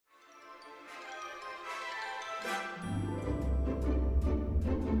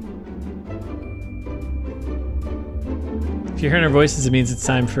If you're hearing our voices, it means it's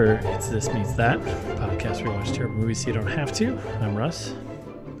time for It's This Means That, podcast where we watch terrible movies so you don't have to. I'm Russ.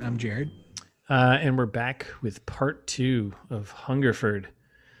 I'm Jared. And we're back with part 2 of Hungerford.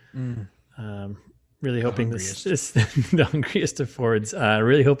 Really hoping this the hungriest of Fords.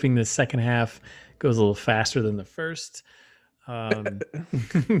 Really hoping the second half goes a little faster than the first. Jared,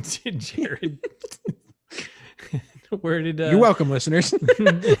 where did you're welcome, listeners.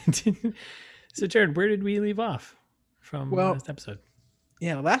 So Jared, where did we leave off from last episode?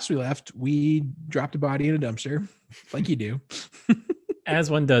 Yeah, last we left, we dropped a body in a dumpster, like you do.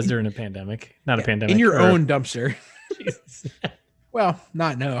 As one does during a pandemic. Not a pandemic. In your own dumpster. Jesus. Well,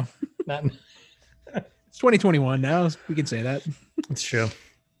 not. It's 2021 now. We can say that. It's true.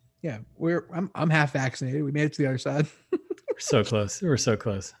 Yeah, I'm half vaccinated. We made it to the other side. We're so close. We're so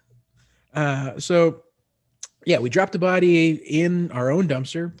close. So yeah, we dropped the body in our own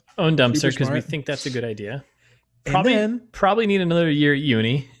dumpster. Own dumpster, because we think that's a good idea. And Probably need another year at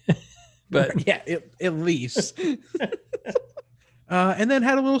uni. But yeah, at least. And then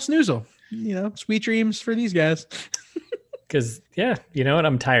had a little snoozle. Sweet dreams for these guys. Because, yeah, you know what?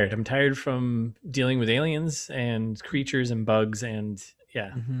 I'm tired. I'm tired from dealing with aliens and creatures and bugs and,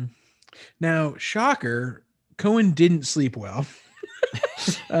 yeah. Mm-hmm. Now, shocker, Cohen didn't sleep well.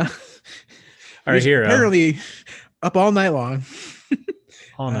 Our hero. Apparently up all night long.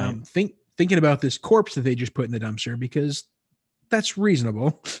 All night. Thinking about this corpse that they just put in the dumpster, because that's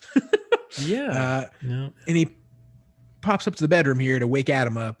reasonable. Yeah. No. And he pops up to the bedroom here to wake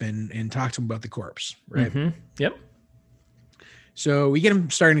Adam up and talk to him about the corpse, right? Mm-hmm. Yep. So we get him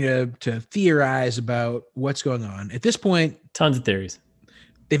starting to theorize about what's going on. At this point, tons of theories.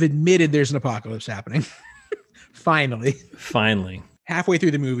 They've admitted there's an apocalypse happening. Finally. Halfway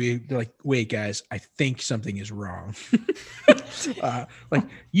through the movie, they're like, wait, guys, I think something is wrong. Like,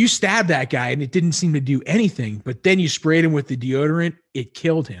 you stabbed that guy and it didn't seem to do anything, but then you sprayed him with the deodorant. It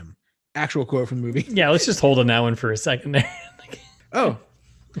killed him. Actual quote from the movie. Yeah, let's just hold on that one for a second there. Oh,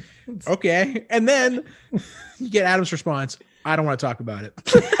 okay. And then you get Adam's response. I don't want to talk about it.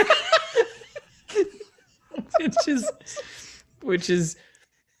 Which is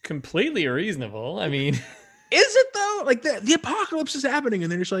completely reasonable. I mean, is it though? Like the apocalypse is happening,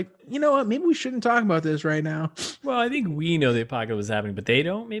 and they're just like, you know what? Maybe we shouldn't talk about this right now. Well, I think we know the apocalypse is happening, but they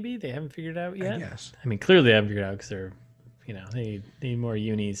don't. Maybe they haven't figured it out yet. Yes. I mean, clearly they haven't figured it out because they're, they need more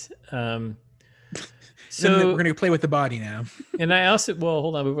unis. So we're gonna play with the body now. And I also,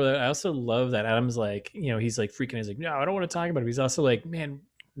 hold on before that. I also love that Adam's like, he's like freaking. He's like, no, I don't want to talk about it. He's also like, man,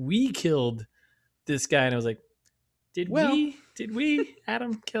 we killed this guy, and I was like, did we,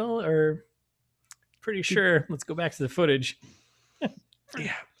 Adam, kill? Or pretty sure. Let's go back to the footage.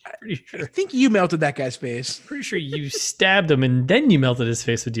 Yeah, pretty sure. I think you melted that guy's face. Pretty sure you stabbed him and then you melted his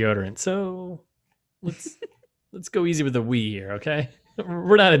face with deodorant. So let's go easy with the we here, okay?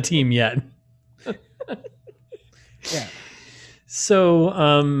 We're not a team yet. Yeah. So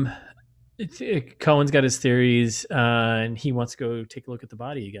Cohen's got his theories, and he wants to go take a look at the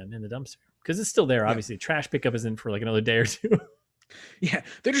body again in the dumpster because it's still there. Obviously, trash pickup isn't for like another day or two. Yeah,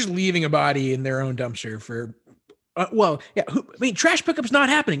 they're just leaving a body in their own dumpster for. Trash pickup's not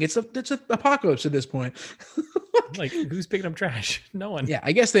happening. It's a apocalypse at this point. Like, who's picking up trash? No one. Yeah,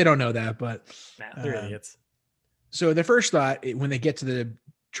 I guess they don't know that, but they're idiots. So their first thought when they get to the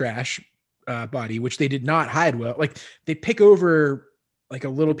trash body, which they did not hide well, like they pick over like a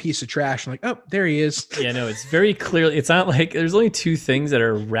little piece of trash and like, oh, there he is. Yeah, no, it's very clearly, it's not like there's only two things that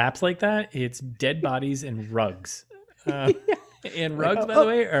are wrapped like that. It's dead bodies and rugs. And rugs, by the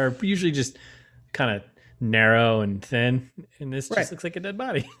way, are usually just kind of narrow and thin, and this just looks like a dead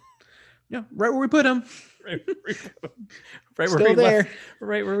body. Yeah, right where we put him. Right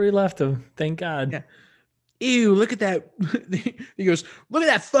where we left him. Thank God. Yeah. Ew, look at that. He goes, look at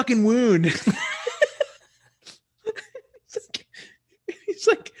that fucking wound. He's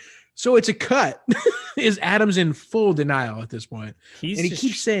like, so it's a cut. Is Adam's in full denial at this point? He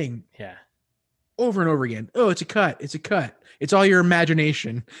keeps saying, over and over again, oh, it's a cut. It's a cut. It's all your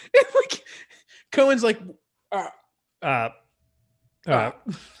imagination. Like, Cohen's like, I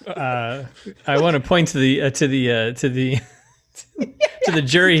want to point to the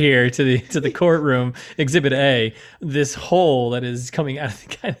jury here, to the courtroom, Exhibit A, this hole that is coming out of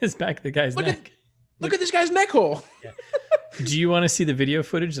the back of the guy's neck. Look at this guy's neck hole. Yeah. Do you want to see the video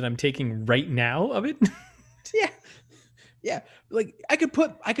footage that I'm taking right now of it? Yeah. Like I could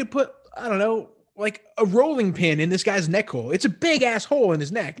put, I don't know, like a rolling pin in this guy's neck hole. It's a big ass hole in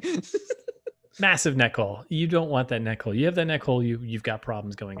his neck. Massive neck hole. You don't want that neck hole. You have that neck hole, you've got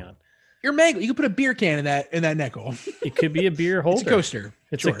problems going on. You're mangled. You can put a beer can in that neck hole. It could be a beer holder. It's a coaster.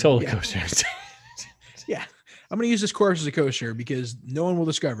 It's a total coaster. Yeah. I'm going to use this corpse as a coaster because no one will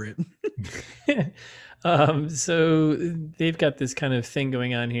discover it. So they've got this kind of thing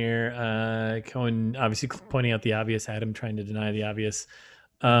going on here. Cohen obviously pointing out the obvious, Adam trying to deny the obvious.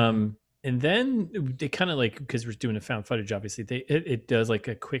 And then they kind of like, because we're doing a found footage, obviously it does like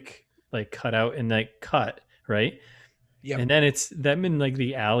a quick like cut out and like cut, right? Yeah. And then it's them in like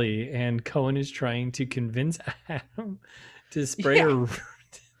the alley, and Cohen is trying to convince Adam to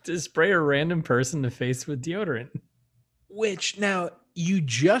spray a random person in the face with deodorant. Which now you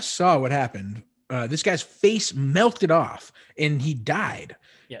just saw what happened. This guy's face melted off and he died.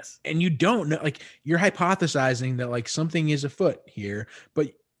 Yes. And you don't know, like you're hypothesizing that like something is afoot here,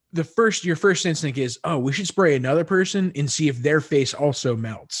 but your first instinct is, oh, we should spray another person and see if their face also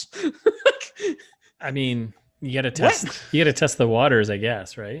melts. I mean, you got to test. What? You got to test the waters, I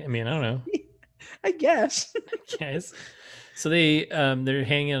guess, right? I mean, I don't know. I guess. Yes. So they're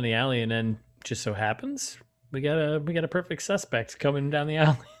hanging out in the alley, and then just so happens we got a perfect suspect coming down the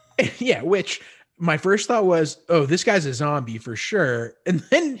alley. Yeah, which my first thought was, oh, this guy's a zombie for sure, and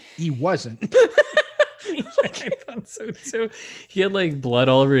then he wasn't. I thought so too. He had like blood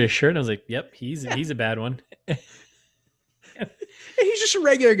all over his shirt, and I was like, "Yep, he's a bad one." He's just a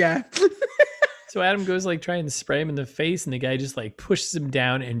regular guy. So Adam goes like trying to spray him in the face, and the guy just like pushes him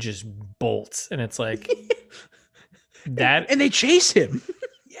down and just bolts. And it's like that. And they chase him.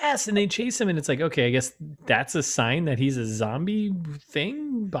 Yes, and they chase him, and it's like, okay, I guess that's a sign that he's a zombie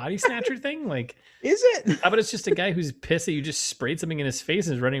thing, body snatcher thing. Like, is it? How about it's just a guy who's pissed that you just sprayed something in his face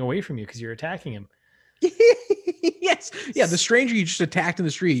and is running away from you because you're attacking him. Yes. Yeah, the stranger you just attacked in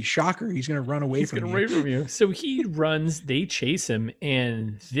the street. Shocker, he's going to run away from you. He's going to run away from you. So he runs, they chase him,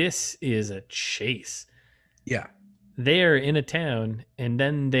 and this is a chase. Yeah. They're in a town, and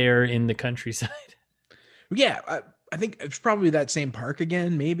then they're in the countryside. Yeah, I think it's probably that same park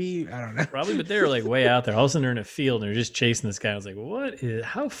again, maybe. I don't know. Probably, but they're like way out there. All of a sudden they're in a field, and they're just chasing this guy. I was like,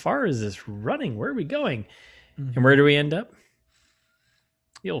 how far is this running? Where are we going? Mm-hmm. And where do we end up?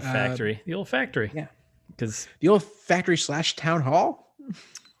 The old factory. The old factory. Yeah. Because the old factory / town hall.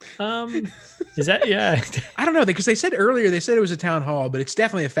 Is that, yeah? I don't know, because they said earlier it was a town hall, but it's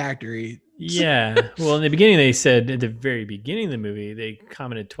definitely a factory. Yeah. Well, in the beginning, they said at the very beginning of the movie, they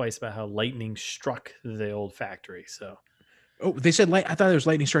commented twice about how lightning struck the old factory. So, they said I thought it was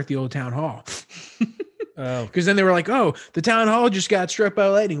lightning struck the old town hall. Oh, because then they were like, "Oh, the town hall just got struck by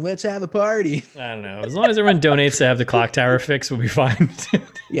lightning. Let's have a party." I don't know. As long as everyone donates to have the clock tower fixed, we'll be fine.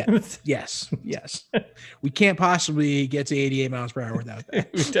 Yeah. Yes. We can't possibly get to 88 miles per hour without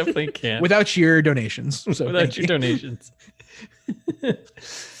that. We definitely can't. Without your donations. So without your donations.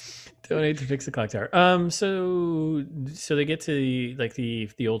 Donate to fix the clock tower. So they get to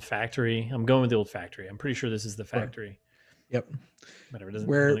the old factory. I'm going with the old factory. I'm pretty sure this is the factory. Yep. Whatever. It doesn't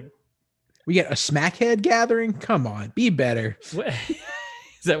really... We get a smackhead gathering? Come on, be better. What?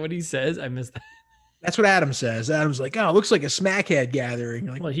 Is that what he says? I missed that. That's what Adam says. Adam's like, oh, it looks like a smackhead gathering.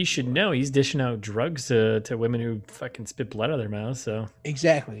 Like, well, he should know. He's dishing out drugs to women who fucking spit blood out of their mouths. So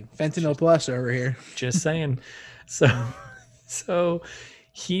exactly. Fentanyl plus over here. Just saying. So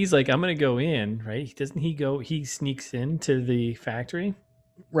he's like, I'm going to go in, right? Doesn't he go? He sneaks into the factory.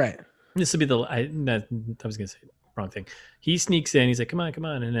 Right. This would be I was going to say wrong thing. He sneaks in. He's like, come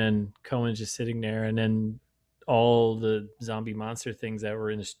on. And then Cohen's just sitting there. And then all the zombie monster things that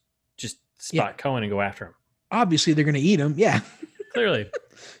were in this just spot Cohen and go after him. Obviously, they're going to eat him. Yeah. Clearly.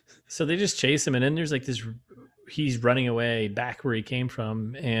 So they just chase him. And then there's like this, he's running away back where he came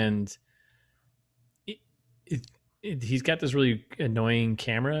from. And he's got this really annoying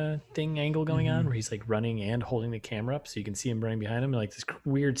camera thing angle going on where he's like running and holding the camera up so you can see him running behind him. Like this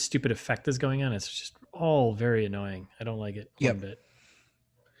weird, stupid effect is going on. It's just all very annoying. I don't like it one bit.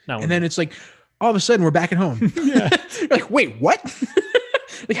 And then it's like, all of a sudden we're back at home. Yeah. Like, wait, what?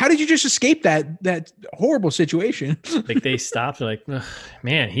 Like, how did you just escape that horrible situation? Like they stopped. They're like,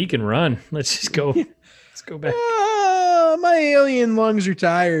 man, he can run. Let's just go. Let's go back. My alien lungs are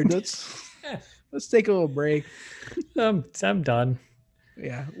tired. Let's take a little break. I'm done.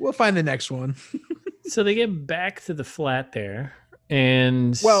 Yeah, we'll find the next one. So they get back to the flat there,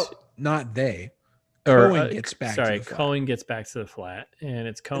 and not they. Cohen gets back. Sorry, Cohen gets back to the flat, and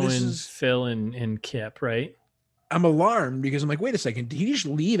it's Cohen, Phil, and Kip, right? I'm alarmed because I'm like, wait a second, did he just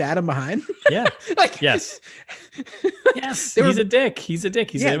leave Adam behind? Yeah. Yes. Yes. He's a dick. He's a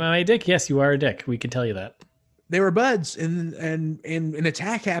dick. He's a dick. Yes, you are a dick. We can tell you that. They were buds, and an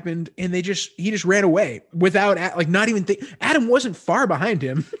attack happened, and he just ran away without not even Adam wasn't far behind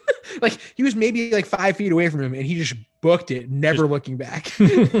him. Like he was maybe like 5 feet away from him, and he just booked it, never looking back.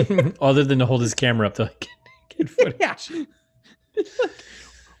 Other than to hold his camera up to like, get footage. Yeah.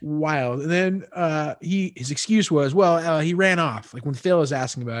 Wild. And then his excuse was, well, he ran off. Like when Phil was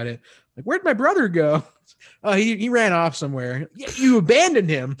asking about it, like, where'd my brother go? Oh, he ran off somewhere. Yeah, you abandoned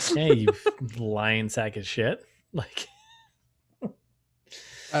him. Yeah, you lying sack of shit. Like,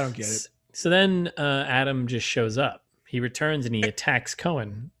 I don't get it. So then Adam just shows up. He returns and he attacks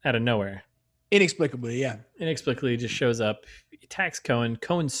Cohen out of nowhere. Inexplicably, yeah. Inexplicably just shows up. He attacks Cohen.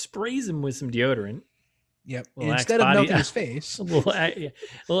 Cohen sprays him with some deodorant. Yep. Instead of melting his face. A little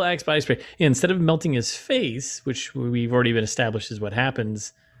Axe body spray. Yeah, instead of melting his face, which we've already been established is what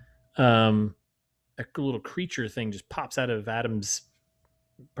happens, a little creature thing just pops out of Adam's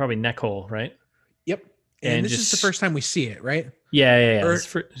probably neck hole, right? Yep. And this is the first time we see it, right? Yeah.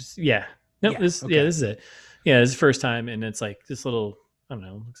 This is it. Yeah, this is the first time, and it's like this little, I don't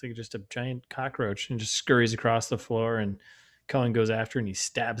know, looks like just a giant cockroach, and just scurries across the floor, and Cohen goes after and he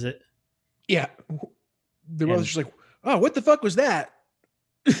stabs it. Yeah. The brother's just like, oh, what the fuck was that?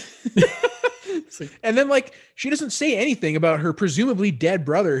 Like, and then like she doesn't say anything about her presumably dead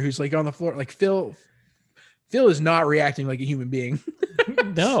brother who's like on the floor. Like Phil is not reacting like a human being.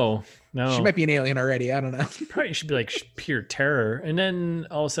 No. She might be an alien already. I don't know. Probably should be like pure terror. And then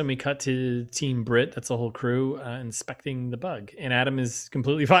all of a sudden we cut to Team Brit. That's the whole crew inspecting the bug. And Adam is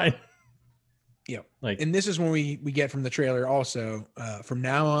completely fine. Yeah. And this is when we get from the trailer also, from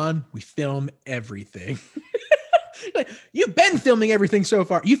now on, we film everything. Like, you've been filming everything so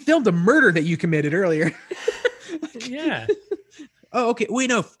far. You filmed a murder that you committed earlier. Yeah. Oh, okay. Wait,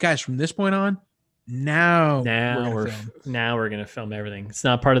 no, guys, from this point on, Now we're gonna film everything. It's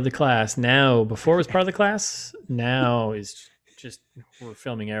not part of the class now. Before it was part of the class. Now is just we're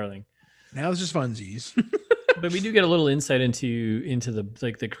filming everything. Now it's just funsies. But we do get a little insight into the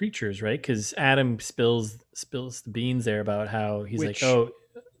like the creatures, right? Because Adam spills the beans there about how he's like, oh,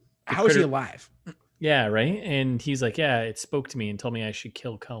 how is he alive? Yeah, right. And he's like, yeah, it spoke to me and told me I should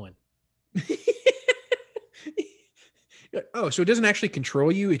kill Cohen. Oh, so it doesn't actually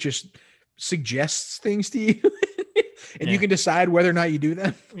control you. It just suggests things to you and you can decide whether or not you do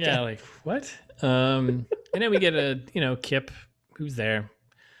them. Yeah. Like what? And then we get Kip who's there.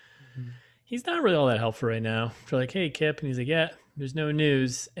 He's not really all that helpful right now. We're like, hey, Kip. And he's like, yeah, there's no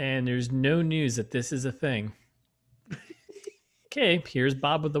news. And there's no news that this is a thing. Okay. Here's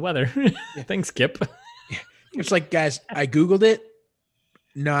Bob with the weather. Thanks, Kip. It's like, guys, I Googled it,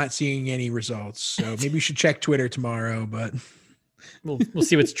 not seeing any results. So maybe you should check Twitter tomorrow, but we'll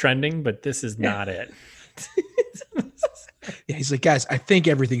see what's trending, but this is not it. Yeah, he's like, guys, I think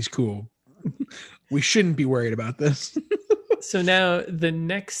everything's cool. We shouldn't be worried about this. So now the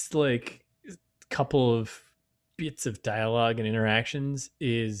next couple of bits of dialogue and interactions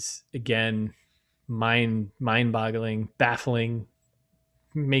is again mind-boggling, baffling,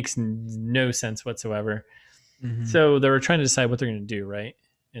 makes no sense whatsoever. Mm-hmm. So they were trying to decide what they're going to do, right?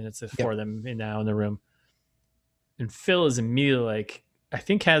 And it's for them now in the room. And Phil is immediately like, I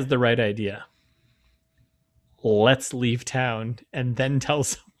think has the right idea. Let's leave town and then tell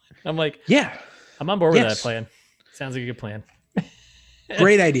someone. I'm like, yeah, I'm on board with that plan. Sounds like a good plan.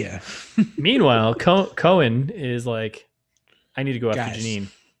 Great idea. Meanwhile, Cohen is like, I need to go after Janine.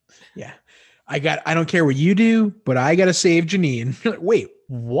 Yeah. I don't care what you do, but I got to save Janine. Wait,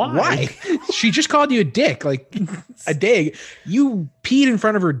 why? She just called you a dick, like a dig. You peed in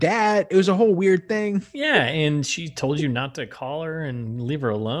front of her dad. It was a whole weird thing. Yeah. And she told you not to call her and leave her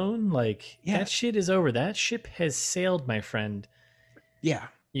alone. Like that shit is over. That ship has sailed, my friend. Yeah.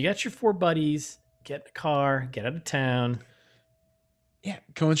 You got your 4 buddies, get in the car, get out of town. Yeah.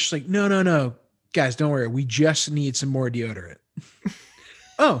 Cohen's just like, no. Guys, don't worry. We just need some more deodorant.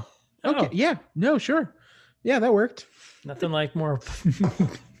 Oh, okay. Yeah. No, sure. Yeah, that worked. Nothing like more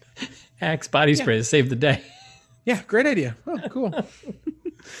Axe body spray to save the day. Yeah, great idea. Oh, cool. And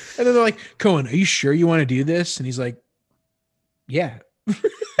then they're like, Cohen, are you sure you want to do this? And he's like, yeah.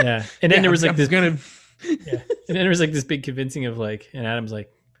 Yeah. And then there was this And then there was this big convincing of and Adam's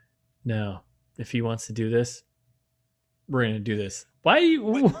like, no, if he wants to do this, we're going to do this. Why are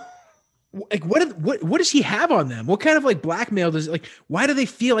you... What does he have on them? What kind of blackmail does why do they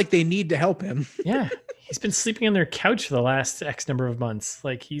feel like they need to help him? Yeah. He's been sleeping on their couch for the last X number of months.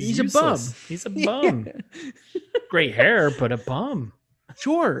 He's useless. A bum. He's a bum. Yeah. Great hair, but a bum.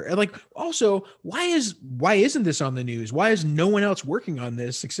 Sure. And also, why isn't this on the news? Why is no one else working on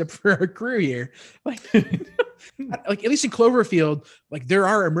this except for our crew here? At least in Cloverfield, there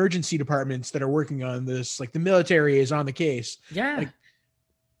are emergency departments that are working on this. The military is on the case. Yeah.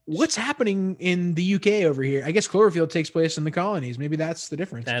 what's happening in the UK over here? I guess Cloverfield takes place in the colonies. Maybe that's the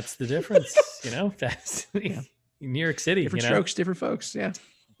difference. That's the difference. That's New York City. Different strokes, different folks. Yeah.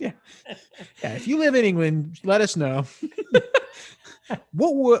 Yeah. Yeah. If you live in England, let us know.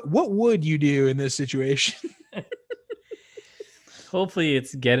 What would you do in this situation? Hopefully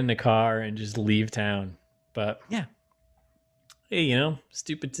it's get in a car and just leave town. But yeah. Hey,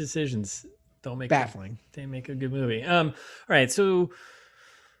 stupid decisions don't make baffling. They make a good movie. All right, so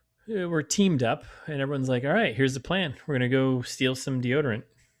we're teamed up and everyone's like, all right, here's the plan. We're going to go steal some deodorant.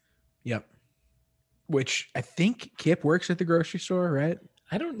 Yep. Which I think Kip works at the grocery store, right?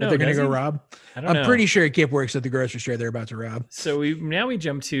 I don't know. They're going to go rob. I'm pretty sure Kip works at the grocery store they're about to rob. So we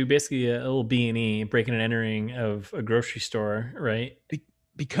jump to basically a little B&E, breaking and entering of a grocery store, right?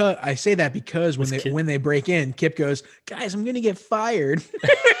 Because I say that because when they break in, Kip goes, "Guys, I'm going to get fired."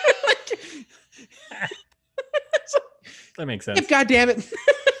 That makes sense. Kip, God damn it.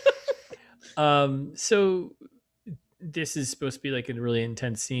 So this is supposed to be like a really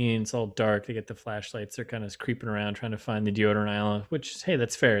intense scene. It's all dark. They get the flashlights. They're kind of creeping around trying to find the deodorant aisle, which, hey,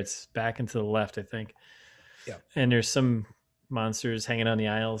 that's fair. It's back and to the left, I think. Yeah. And there's some monsters hanging on the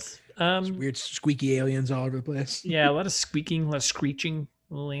aisles. Weird squeaky aliens all over the place. Yeah, a lot of squeaking, a lot of screeching,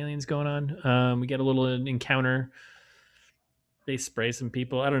 little aliens going on. We get a little encounter. They spray some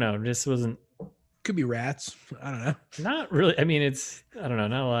people. I don't know. This wasn't... Could be rats. I don't know. Not really. I mean, I don't know.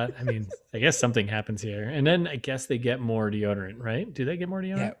 Not a lot. I mean, I guess something happens here. And then I guess they get more deodorant, right? Do they get more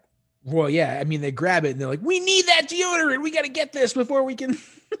deodorant? Yeah. Well, yeah. I mean, they grab it and they're like, "We need that deodorant. We got to get this before we can."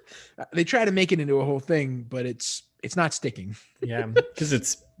 They try to make it into a whole thing, but it's not sticking. Yeah, because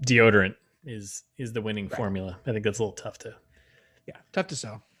it's deodorant is the winning formula. I think that's a little tough to. Yeah, tough to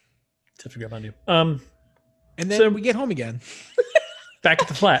sell. Tough to grab onto. And then we get home again. Back at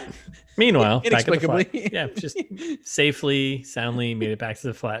the flat. Meanwhile, inexplicably, back at the flat. Yeah, just safely, soundly made it back to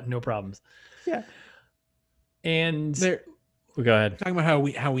the flat. No problems. Yeah. And we'll go ahead. Talking about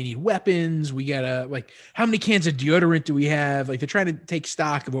how we need weapons. We gotta how many cans of deodorant do we have? Like they're trying to take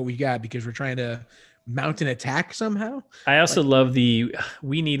stock of what we got because we're trying to mount an attack somehow. I also love we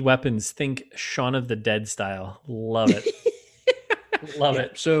need weapons. Think Shaun of the Dead style. Love it. Love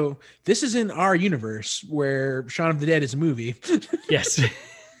it. So this is in our universe where Shaun of the Dead is a movie. Yes.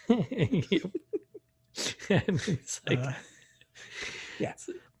 And it's like, yeah,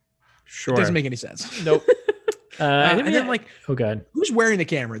 sure. It doesn't make any sense. Nope. And then oh god, who's wearing the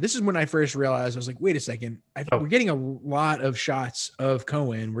camera? This is when I first realized I was like, wait a second, we're getting a lot of shots of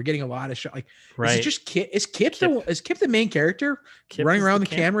Cohen. We're getting a lot of shots. Is it just Kip? Is Kip the main character running around the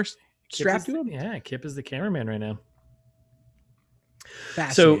camera strapped to him? Yeah, Kip is the cameraman right now.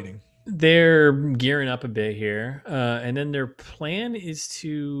 Fascinating. So they're gearing up a bit here, and then their plan is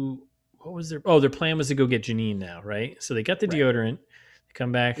to their plan was to go get Janine now, right? So they got the deodorant, they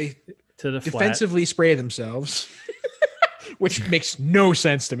come back to the defensively spray themselves, which makes no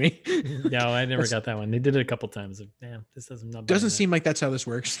sense to me. No, I never got that one. They did it a couple times. This doesn't seem like that's how this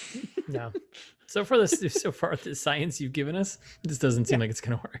works. No. So far the science you've given us, this doesn't seem like it's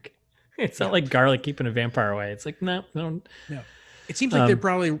gonna work. It's not like garlic keeping a vampire away. It's like no. It seems like they're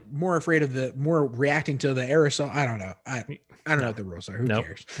probably more afraid of more reacting to the aerosol. I don't know. I don't know what the rules are. Who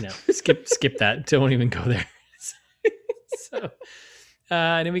cares? No, skip that. Don't even go there. So,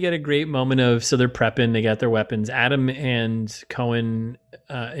 and then we get a great moment so they're prepping. They got their weapons. Adam and Cohen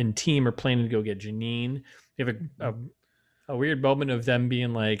and team are planning to go get Janine. We have a weird moment of them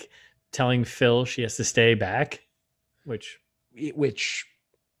being like telling Phil she has to stay back, which.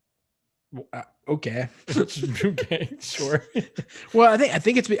 Okay. Okay, sure. Well, I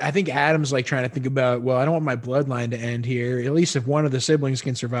think Adam's like trying to think about, well, I don't want my bloodline to end here. At least if one of the siblings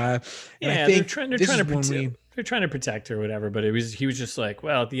can survive. And yeah, they're trying to protect her or whatever, but he was just like,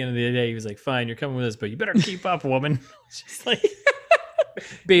 well, at the end of the day, he was like, fine, you're coming with us, but you better keep up, woman. Just like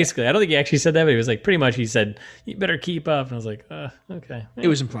basically, I don't think he actually said that, but he was like, pretty much he said, you better keep up. And I was like, okay. It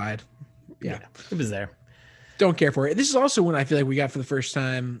was implied. Yeah. It was there. Don't care for it. This is also when I feel like we got for the first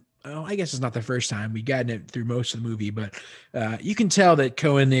time. Oh, I guess it's not the first time. We've gotten it through most of the movie, but you can tell that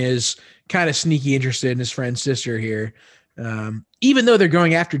Cohen is kind of sneaky interested in his friend's sister here. Even though they're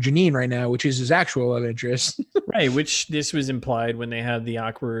going after Janine right now, which is his actual love interest. Right, which this was implied when they had the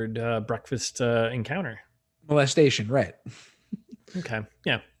awkward breakfast encounter. Molestation, right. Okay,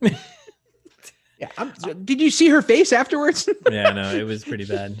 yeah. Yeah. Did you see her face afterwards? Yeah, no, it was pretty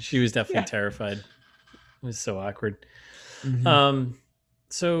bad. She was definitely terrified. It was so awkward. Mm-hmm.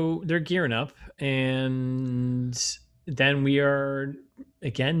 So they're gearing up, and then we're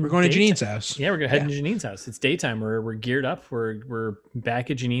going to Janine's house. Yeah, we're heading to Janine's house. It's daytime. We're geared up. We're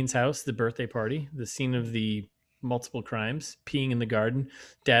back at Janine's house, the birthday party, the scene of the multiple crimes, peeing in the garden,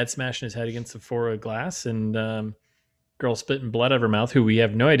 dad smashing his head against the floor of glass, and girl spitting blood out of her mouth, who we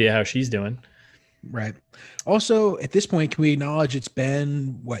have no idea how she's doing. Right. Also, at this point, can we acknowledge it's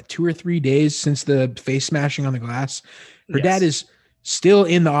been, 2 or 3 days since the face smashing on the glass? Her dad is still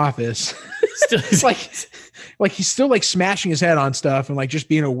in the office. Still like he's still like smashing his head on stuff and like just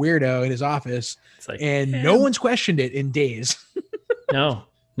being a weirdo in his office. It's like, and no one's questioned it in days. No.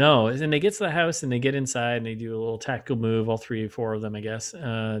 And they get to the house and they get inside and they do a little tactical move. All 3 or 4 of them, I guess.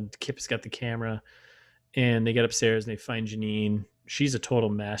 Kip's got the camera and they get upstairs and they find Janine. She's a total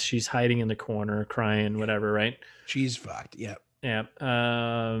mess. She's hiding in the corner, crying, whatever, right? She's fucked. Yep. Yeah.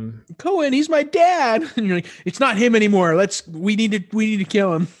 Cohen, he's my dad. And you're like, it's not him anymore. We need to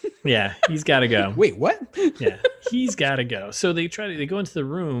kill him. Yeah, he's got to go. Wait, what? Yeah, he's got to go. So they go into the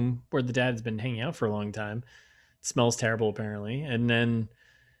room where the dad's been hanging out for a long time. It smells terrible, apparently. And then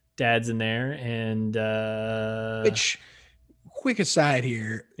dad's in there and which, quick aside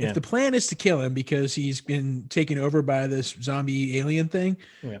here, if the plan is to kill him because he's been taken over by this zombie alien thing,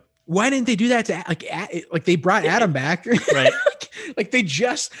 why didn't they do that to like they brought Adam back? Right. like they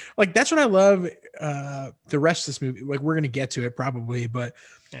just like, that's what I love. The rest of this movie, like we're going to get to it probably, but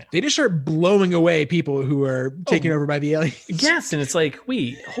they just start blowing away people who are taken over by the aliens. Yes. And it's like,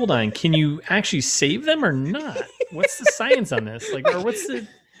 wait, hold on. Can you actually save them or not? What's the science on this? Like, or what's the,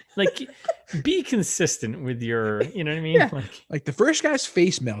 like, be consistent with your, you know what I mean? Yeah. Like the first guy's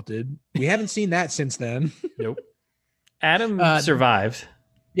face melted. We haven't seen that since then. Nope. Adam survived.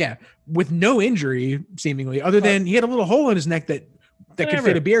 Yeah. With no injury, seemingly, other than he had a little hole in his neck that could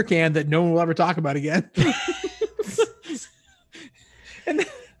fit a beer can that no one will ever talk about again.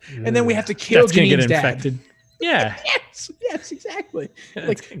 and then we have to kill Janine's dad. Infected. Yeah. yes, exactly.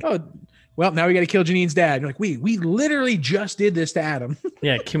 Like, well, now we got to kill Janine's dad. You're like, we literally just did this to Adam.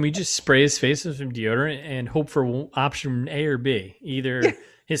 Yeah, can we just spray his face with some deodorant and hope for option A or B? Either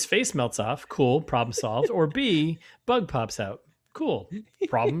his face melts off, cool, problem solved, or B, bug pops out, cool,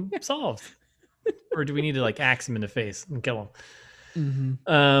 problem solved. Or do we need to like axe him in the face and kill him?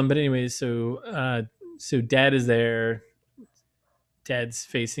 Mm-hmm. But anyways, so dad is there. Dad's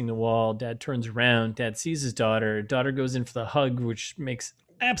facing the wall. Dad turns around. Dad sees his daughter. Daughter goes in for the hug, which makes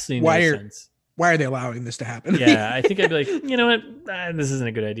absolutely no sense. Why are they allowing this to happen? Yeah, I think I'd be like, you know what? This isn't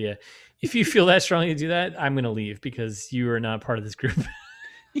a good idea. If you feel that strongly to do that, I'm going to leave because you are not part of this group.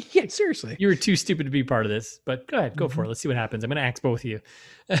 Yeah, seriously. You were too stupid to be part of this. But go ahead, go for it. Let's see what happens. I'm going to axe both of you.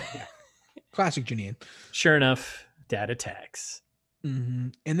 Classic Janine. Sure enough, Dad attacks. Mm-hmm.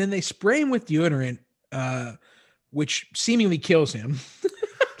 And then they spray him with deodorant, which seemingly kills him.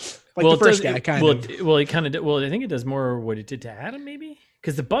 The first guy kind of. Well, it kind of. Well, I think it does more what it did to Adam, maybe,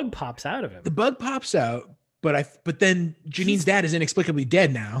 because the bug pops out of him. The bug pops out, but then Janine's dad is inexplicably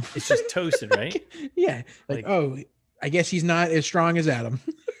dead now. It's just toasted, right? Yeah. Like, I guess he's not as strong as Adam.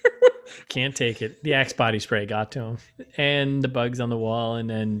 Can't take it. The Axe body spray got to him, and the bug's on the wall, and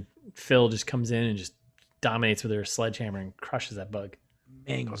then Phil just comes in and just dominates with her sledgehammer and crushes that bug.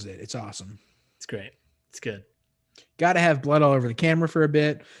 Mangles it. It's awesome. It's great. It's good. Got to have blood all over the camera for a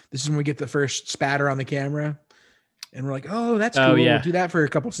bit. This is when we get the first spatter on the camera. And we're like, oh, that's cool. Yeah. We'll do that for a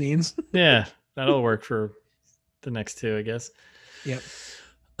couple scenes. Yeah, that'll work for the next 2, I guess. Yep.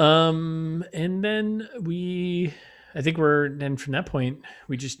 And then I think from that point,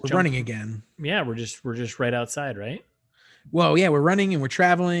 we're running again. Yeah, we're just right outside, right? Well, yeah, we're running and we're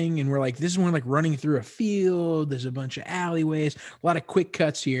traveling and we're like, this is when like running through a field. There's a bunch of alleyways, a lot of quick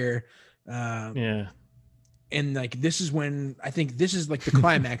cuts here. Yeah. And like, this is when I think this is like the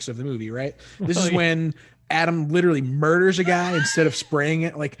climax of the movie, right? This is when Adam literally murders a guy instead of spraying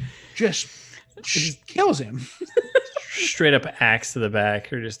it, like just kills him. Straight up axe to the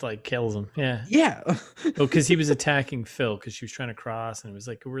back or just like kills him. Yeah. Yeah. Well, because he was attacking Phil because she was trying to cross and it was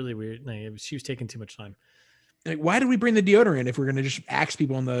like really weird. She was taking too much time. Like, why did we bring the deodorant if we're going to just axe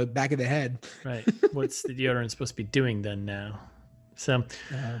people in the back of the head? Right. What's the deodorant supposed to be doing then now? So,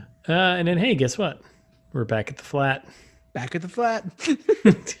 and then, hey, guess what? We're back at the flat. Back at the flat.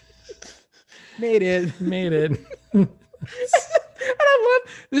 Made it. And I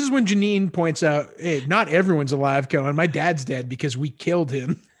love, this is when Janine points out, hey, not everyone's alive, Cohen. My dad's dead because we killed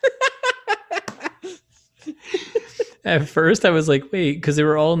him. At first, I was like, wait, because they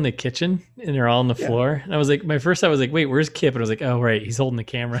were all in the kitchen and they're all on the floor. And I was like, wait, where's Kip? And I was like, oh, right, he's holding the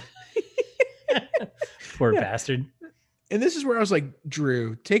camera. Poor bastard. And this is where I was like,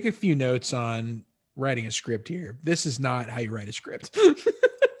 Drew, take a few notes on writing a script here. This is not how you write a script.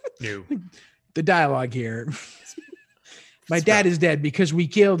 No. The dialogue here. My dad is dead because we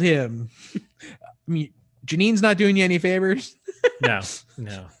killed him. I mean, Janine's not doing you any favors. No.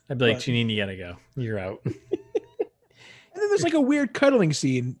 I'd be like, Janine, you gotta go. You're out. then there's like a weird cuddling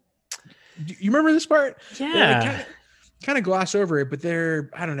scene. Do you remember this part? Yeah. Kind of gloss over it, but they're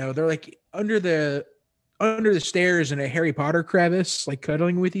like under the stairs in a Harry Potter crevice, like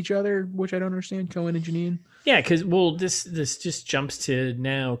cuddling with each other, which I don't understand. Cohen and Janine. Yeah, because this just jumps to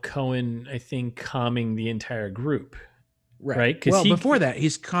now Cohen, I think, calming the entire group. Right. Well, before that,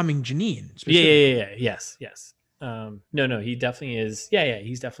 he's calming Janine. Yeah. Yes. No, he definitely is. Yeah.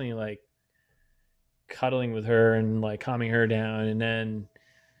 He's definitely like cuddling with her and like calming her down. And then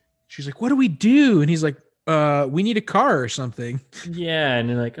she's like, "What do we do?" And he's like, we need a car or something." Yeah. And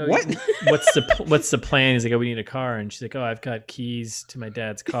they're like, "Oh, what? what's the plan?" He's like, "Oh, we need a car." And she's like, "Oh, I've got keys to my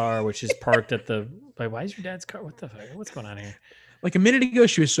dad's car, which is parked at the, like, why is your dad's car? What the fuck? What's going on here?" Like a minute ago,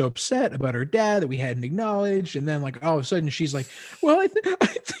 she was so upset about her dad that we hadn't acknowledged. And then like all of a sudden she's like, "Well, I think I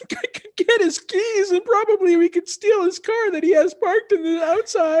could get his keys and probably we could steal his car that he has parked in the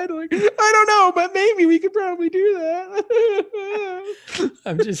outside." Like, I don't know, but maybe we could probably do that.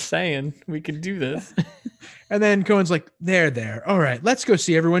 I'm just saying we could do this. And then Cohen's like, there. All right, let's go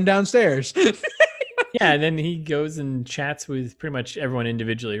see everyone downstairs. Yeah, and then he goes and chats with pretty much everyone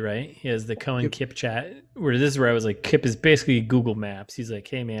individually, right? He has the Cohen Kip chat, where this is where I was like, Kip is basically Google Maps. He's like,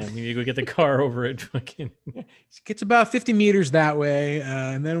 "Hey man, we need to go get the car over at fucking." It's about 50 meters that way,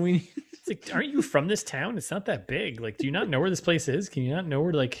 and then we. It's like, aren't you from this town? It's not that big. Like, do you not know where this place is? Can you not know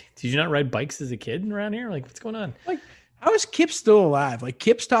where? Like, did you not ride bikes as a kid around here? Like, what's going on? Like, how is Kip still alive? Like,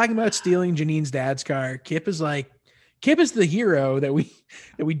 Kip's talking about stealing Janine's dad's car. Kip is the hero that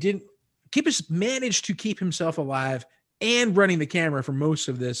we didn't. Kip has managed to keep himself alive and running the camera for most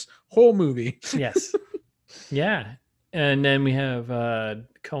of this whole movie. Yes. Yeah. And then we have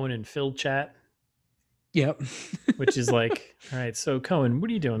Cohen and Phil chat. Yep. Which is like, all right, so Cohen, what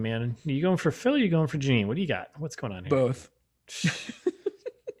are you doing, man? Are you going for Phil or are you going for Janine? What do you got? What's going on here? Both.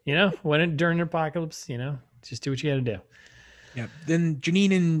 During the apocalypse, just do what you got to do. Yeah. Then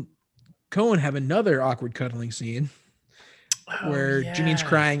Janine and Cohen have another awkward cuddling scene. Where Janine's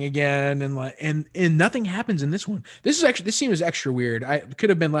crying again and nothing happens in this one. This scene was extra weird. I could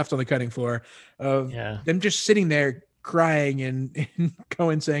have been left on the cutting floor of them just sitting there crying and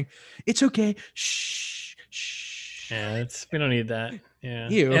Cohen saying, "It's okay. Shh. Yeah, we don't need that. Yeah.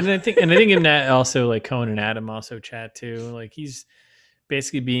 Ew. And I think in that also like Cohen and Adam also chat too. Like he's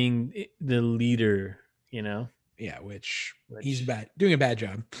basically being the leader, Yeah, which he's doing a bad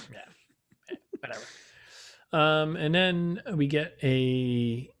job. Yeah. Whatever. And then we get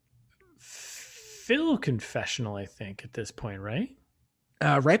a Phil confessional, I think, at this point, right?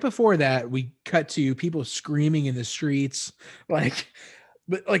 Right before that, we cut to people screaming in the streets. But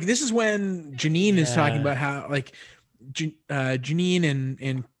this is when Janine is talking about how Janine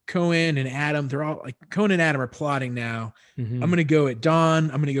and Cohen and Adam, they're all like, Cohen and Adam are plotting now. Mm-hmm. I'm going to go at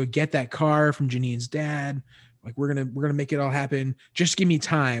dawn. I'm going to go get that car from Janine's dad. Like we're going to make it all happen. Just give me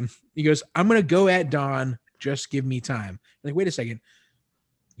time. He goes, "I'm going to go at dawn. Just give me time." Like, wait a second.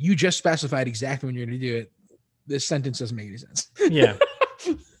 You just specified exactly when you're going to do it. This sentence doesn't make any sense. Yeah.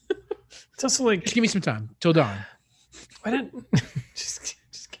 It's also like, just give me some time till dawn. Why not? just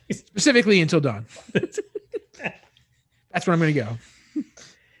specifically until dawn. That's where I'm going to go.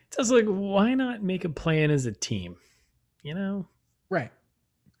 It's also like, why not make a plan as a team? Right.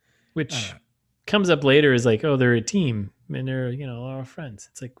 Which comes up later is like, oh, they're a team. And they're, all our friends.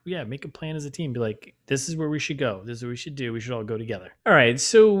 It's like, yeah, make a plan as a team. Be like, this is where we should go. This is what we should do. We should all go together. All right.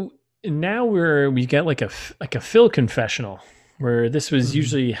 So now we got like a Phil confessional where this was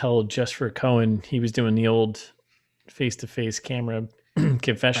usually held just for Cohen. He was doing the old face-to-face camera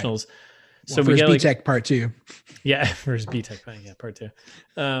confessionals. Right. So we got B-Tech part 2. Yeah. For his B-Tech part 2.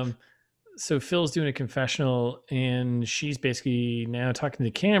 So Phil's doing a confessional and she's basically now talking to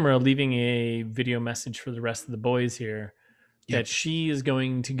the camera, leaving a video message for the rest of the boys here. That she is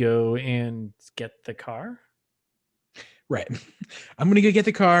going to go and get the car. Right. "I'm going to go get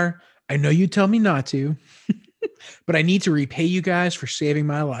the car. I know you tell me not to, but I need to repay you guys for saving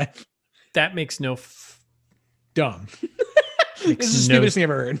my life." That makes no dumb. This is the stupidest thing I've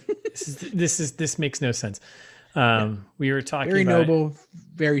ever heard. This makes no sense. We were talking very about noble,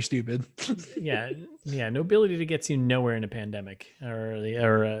 very stupid. Yeah. Nobility that gets you nowhere in a pandemic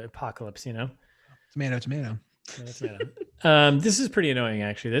or apocalypse. Tomato. This is pretty annoying,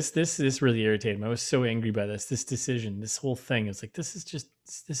 actually. This really irritated me. I was so angry by this decision, this whole thing. It's like, this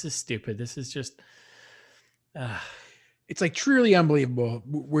is stupid. This is just, it's like truly unbelievable.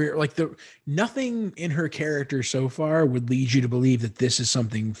 Where like nothing in her character so far would lead you to believe that this is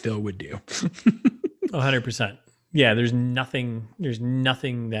something Phil would do. 100%. Yeah. There's nothing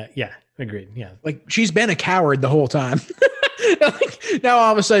that, agreed. Yeah. Like she's been a coward the whole time. Like, now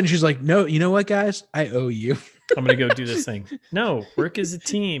all of a sudden she's like, no, you know what, guys? I owe you. I'm going to go do this thing. No, work as a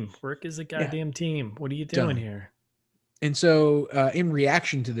team. Work as a goddamn team. What are you doing here? And so in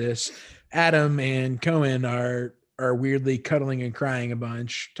reaction to this, Adam and Cohen are weirdly cuddling and crying a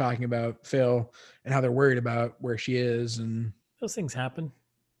bunch, talking about Phil and how they're worried about where she is. And those things happen.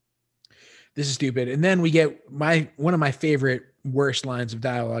 This is stupid. And then we get one of my favorite worst lines of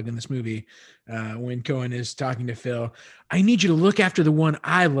dialogue in this movie when Cohen is talking to Phil. I need you to look after the one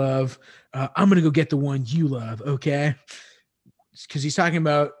I love. I'm going to go get the one you love. Okay. Because he's talking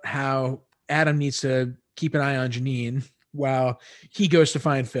about how Adam needs to keep an eye on Janine while he goes to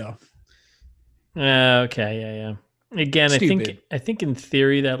find Phil. Okay. Yeah. Again, stupid. I think in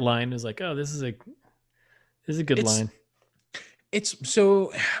theory that line is like, oh, this is a good line. It's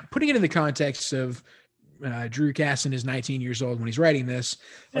so putting it in the context of Drew Casson is 19 years old when he's writing this.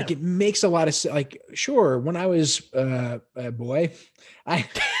 Like it makes a lot of sense. Like, sure, when I was a boy, I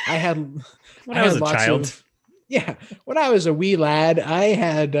had when I was a child. When I was a wee lad, I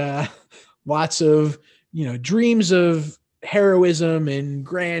had lots of dreams of heroism and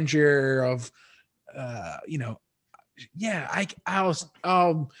grandeur of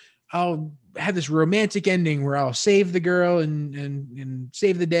I'll have this romantic ending where I'll save the girl and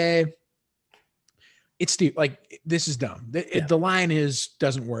save the day. It's stupid. Like, this is dumb. The line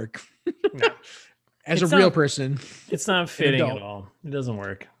doesn't work. No. As a real person, it's not fitting at all. It doesn't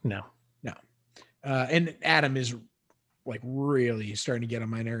work. No. And Adam is like really starting to get on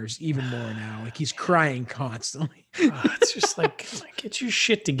my nerves even more now. Like, he's crying constantly. It's just like, get your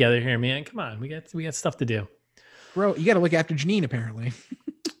shit together here, man. Come on. We got stuff to do. Bro, you got to look after Janine, apparently.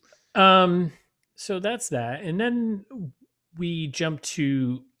 So that's that. And then we jump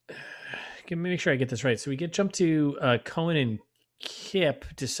to, make sure I get this right. So we jump to Cohen and Kip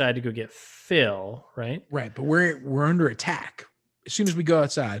decide to go get Phil, right? Right. But we're under attack as soon as we go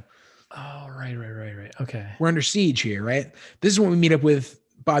outside. Oh, right. Okay. We're under siege here, right? This is when we meet up with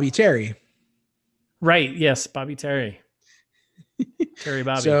Bobby Terry. Right. Yes. Bobby Terry. Terry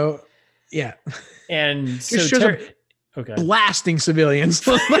Bobby. So, yeah. And so okay. Blasting civilians.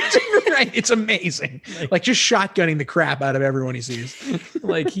 Right. It's amazing. Like just shotgunning the crap out of everyone he sees.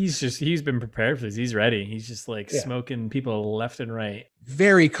 Like he's been prepared for this. He's ready. He's just smoking people left and right.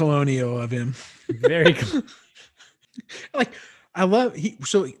 Very colonial of him. Very like I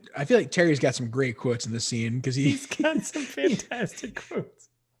feel like Terry's got some great quotes in this scene because he's got some fantastic quotes.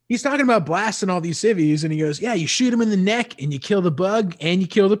 He's talking about blasting all these civvies and he goes, yeah, you shoot him in the neck and you kill the bug and you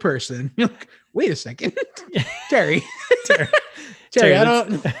kill the person. You're like, wait a second. Terry, I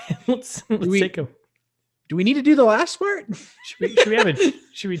don't. Let's take him. Do we need to do the last part?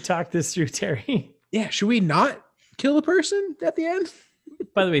 Should we talk this through, Terry? Yeah. Should we not kill the person at the end?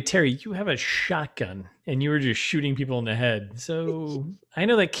 By the way, Terry, you have a shotgun and you were just shooting people in the head. So I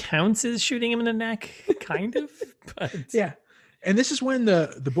know that counts as shooting him in the neck, kind of. But yeah. And this is when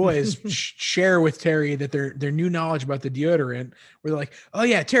the boys share with Terry that their new knowledge about the deodorant, where they're like, "Oh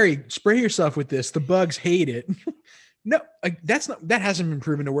yeah, Terry, spray yourself with this. The bugs hate it." No, that hasn't been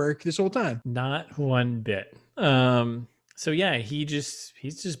proven to work this whole time. Not one bit. So yeah, he's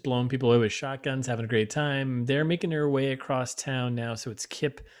just blowing people away with shotguns, having a great time. They're making their way across town now. So it's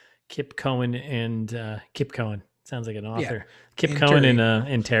Kip Cohen and Kip Cohen. Sounds like an author. Yeah. Kip Cohen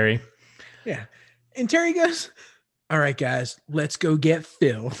and Terry. Yeah, and Terry goes, all right, guys, let's go get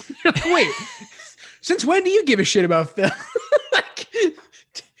Phil. Wait, since when do you give a shit about Phil?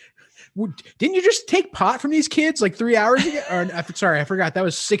 Didn't you just take pot from these kids like 3 hours ago? Or, sorry, I forgot. That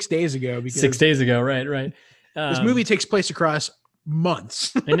was 6 days ago. 6 days ago, right. This movie takes place across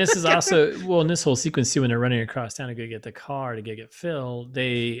months. And this is also, in this whole sequence too, when they're running across town to go get the car to go get Phil,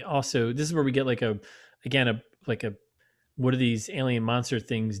 this is where we get like a what are these alien monster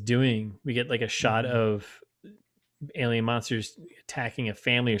things doing? We get like a shot of alien monsters attacking a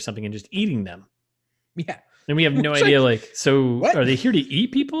family or something and just eating them. Yeah. And we have no idea, what? Are they here to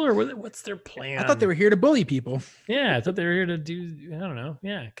eat people or what's their plan? I thought they were here to bully people. Yeah, I thought they were here to I don't know.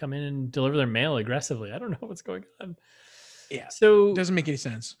 Yeah, come in and deliver their mail aggressively. I don't know what's going on. Yeah. So it doesn't make any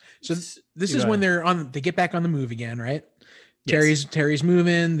sense. So this is when they get back on the move again, right? Yes. Terry's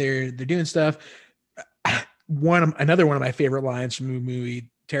moving, they're doing stuff. Another one of my favorite lines from the movie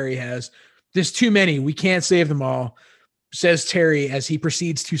Terry has, "There's too many. We can't save them all," says Terry as he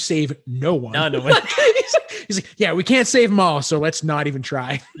proceeds to save no one. No one. He's like, yeah, we can't save them all, so let's not even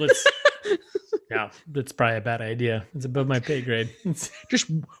try. That's probably a bad idea. It's above my pay grade. Just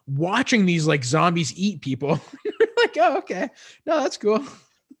watching these like zombies eat people. Like, oh, okay. No, that's cool.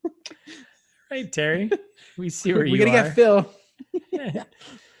 Right, Terry. We see where we gotta get Phil.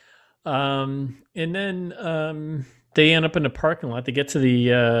 And then They end up in a parking lot. They get to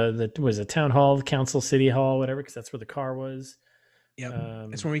the was it town hall, council, city hall, whatever, because that's where the car was. Yeah,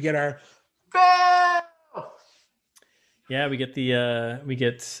 that's when we get our. Yeah, we get the we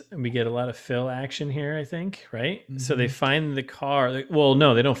get a lot of Phil action here, I think, right? Mm-hmm. So they find the car. Well,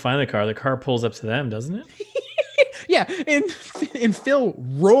 no, they don't find the car. The car pulls up to them, doesn't it? Yeah, and Phil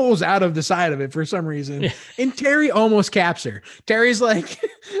rolls out of the side of it for some reason, and Terry almost caps her. Terry's like,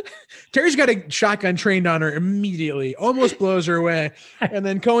 Terry's got a shotgun trained on her immediately, almost blows her away, and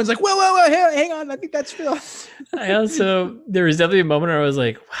then Cohen's like, whoa, hang on, I think that's Phil. There was definitely a moment where I was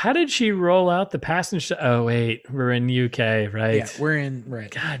like, how did she roll out the passenger? Oh wait, we're in UK, right? Yeah, we're in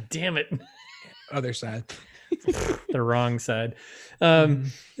right. God damn it, other side, the wrong side.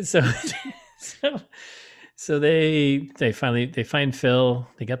 So they find Phil.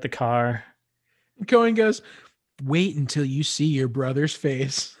 They get the car. Cohen goes, "Wait until you see your brother's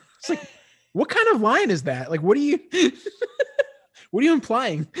face." It's like, what kind of line is that? Like, what are you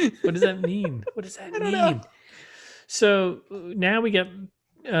implying? What does that mean? What does that mean? Know. So now we get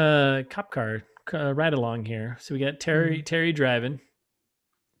cop car ride along here. So we got Terry driving.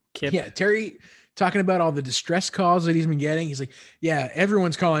 Kip. Yeah, Terry talking about all the distress calls that he's been getting. He's like, yeah,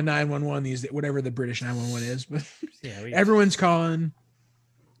 everyone's calling 911 these, whatever the British 911 is, but yeah, everyone's calling.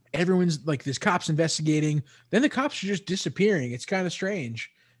 Everyone's like, this cop's investigating. Then the cops are just disappearing. It's kind of strange.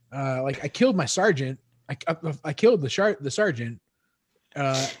 Like, I killed my sergeant. I killed the sergeant.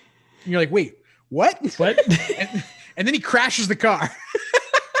 You're like, wait, what? and then he crashes the car.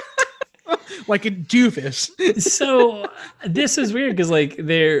 Like a doofus. So this is weird because like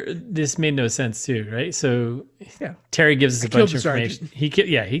this made no sense too, right? So yeah, Terry gives us a bunch of information. He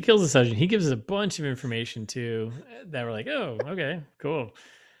kills the sergeant. He gives us a bunch of information too that we're like, oh, okay, cool.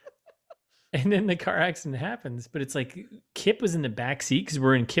 And then the car accident happens, but it's like Kip was in the back seat because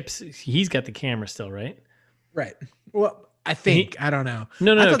we're in Kip's. He's got the camera still, right? Right. Well, I think I don't know.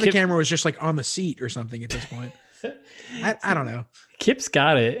 No. I thought the camera was just like on the seat or something at this point. I don't know. Kip's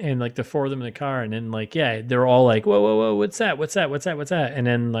got it, and like the four of them in the car, and then like they're all like, whoa, what's that? And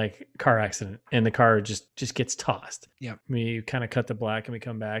then like car accident, and the car just gets tossed. Yeah. We kind of cut to black, and we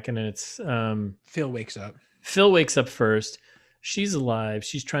come back, and then it's Phil wakes up. Phil wakes up first. She's alive.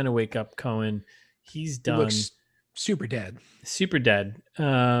 She's trying to wake up Cohen. He's done. He looks super dead.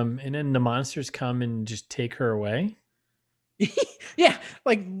 And then the monsters come and just take her away. Yeah,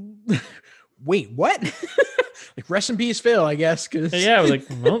 like, wait, what? Like, rest in peace, Phil, I guess. Yeah, we're like,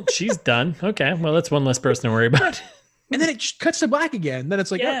 well, she's done. Okay, well, that's one less person to worry about. And then it just cuts to black again. Then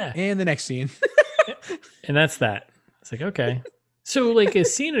it's like, oh, and the next scene. And that's that. It's like, okay. So, like a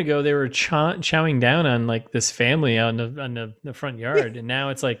scene ago, they were chowing down on like this family on the front yard, and now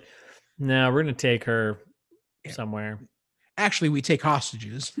it's like, no, we're gonna take her somewhere. Actually, we take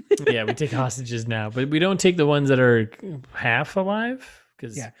hostages. Yeah, we take hostages now, but we don't take the ones that are half alive.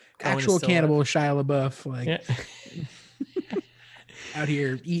 Because actual cannibal alive. Shia LaBeouf, like out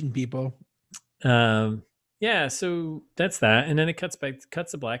here eating people. Yeah, so that's that, and then it cuts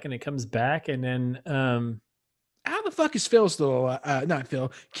to black, and it comes back, and then how the fuck is Phil still alive? Not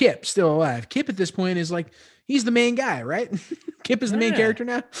Phil, Kip still alive. Kip at this point is like, he's the main guy, right? Kip is the main character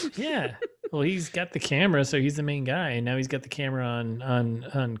now. Yeah. Well, he's got the camera, so he's the main guy, and now he's got the camera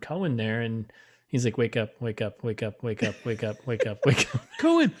on Cohen there, and he's like, wake up, Cohen,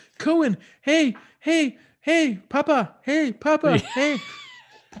 hey, Papa, hey.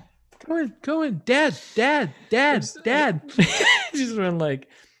 Cohen, Dad. Just went like,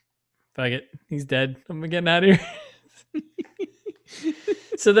 fuck it, he's dead. I'm getting out of here.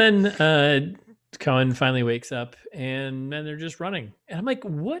 So then Cohen finally wakes up, and then they're just running. And I'm like,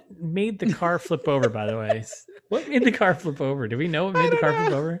 what made the car flip over, by the way? What made the car flip over? Do we know what made the car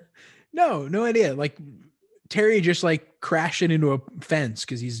flip over? No idea. Like, Terry just like crashed it into a fence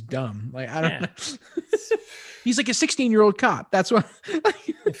because he's dumb. Like, I don't know. He's like a 16-year-old cop. That's what.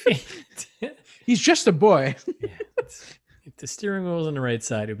 He's just a boy. Yeah, if the steering wheel was on the right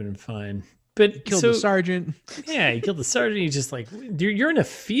side, it would have been fine. But he killed the sergeant. Yeah, he killed the sergeant. He's just like, you're in a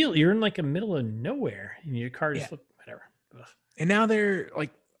field. You're in like a middle of nowhere, and your car just flipped. Whatever. Ugh. And now they're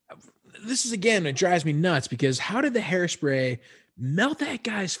like, this is again, it drives me nuts because how did the hairspray melt that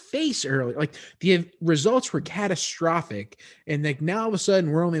guy's face early? Like, the results were catastrophic, and like now all of a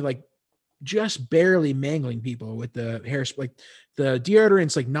sudden we're only like just barely mangling people with the hairspray. Like, the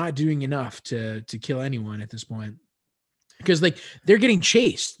deodorant's like not doing enough to kill anyone at this point. Because like they're getting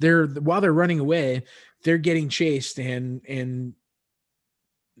chased. While they're running away, they're getting chased and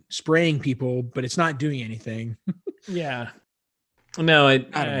spraying people, but it's not doing anything. Yeah. No,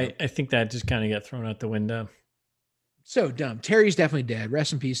 I think that just kind of got thrown out the window. So dumb. Terry's definitely dead.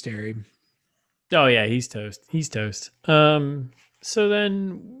 Rest in peace, Terry. Oh yeah, he's toast. He's toast. So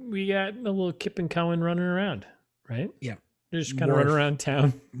then we got a little Kip and Cohen running around, right? Yeah. They're just kind of running around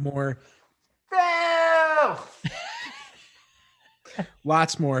town. More.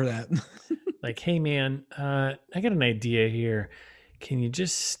 Lots more of that. Like, hey man, I got an idea here. Can you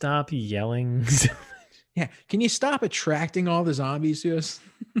just stop yelling? Yeah. Can you stop attracting all the zombies to us?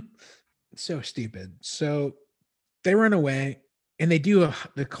 So stupid. So they run away and they do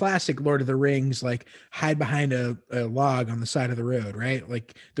the classic Lord of the Rings, like hide behind a log on the side of the road, right?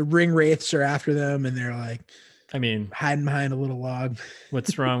 Like the ring wraiths are after them and they're like, I mean, hiding behind a little log.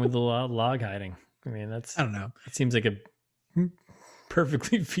 What's wrong with the log hiding? I mean, I don't know. It seems like a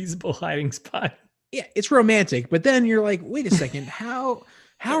perfectly feasible hiding spot. Yeah, it's romantic, but then you're like, wait a second, how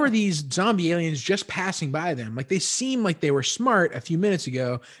are these zombie aliens just passing by them? Like they seem like they were smart a few minutes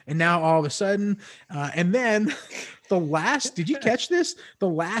ago, and now all of a sudden, and then did you catch this? The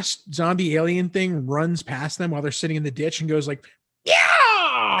last zombie alien thing runs past them while they're sitting in the ditch and goes like,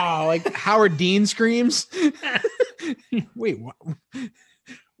 yeah, like Howard Dean screams. Wait,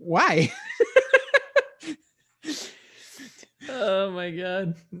 why? Oh my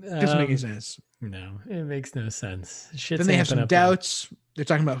god, doesn't make any sense. No, it makes no sense. Then they have some doubts. They're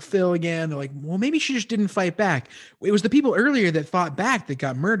talking about Phil again. They're like, well, maybe she just didn't fight back. It was the people earlier that fought back that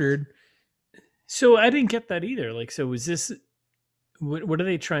got murdered. So I didn't get that either. Like, so was this, what are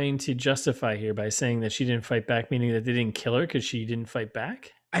they trying to justify here by saying that she didn't fight back, meaning that they didn't kill her because she didn't fight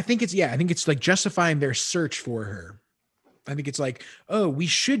back? I think it's like justifying their search for her. I think it's like, oh, we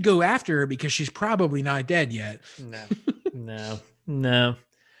should go after her because she's probably not dead yet. No.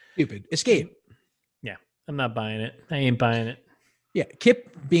 Stupid. Escape. Yeah, I'm not buying it. I ain't buying it. Yeah,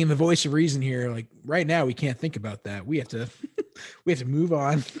 Kip being the voice of reason here, like right now we can't think about that. We have to move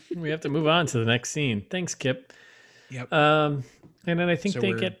on. We have to move on to the next scene. Thanks, Kip. Yep. And then I think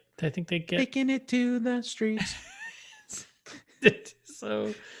they get taking it to the streets.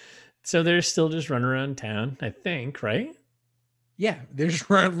 So they're still just running around town, I think, right? Yeah, they're just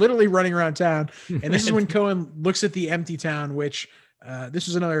literally running around town. And this is when Cohen looks at the empty town, which this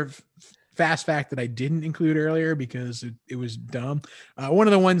is another fast fact that I didn't include earlier because it was dumb. One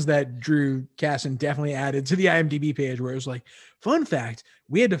of the ones that Drew Casson definitely added to the IMDb page where it was like, fun fact,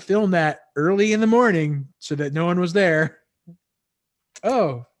 we had to film that early in the morning so that no one was there.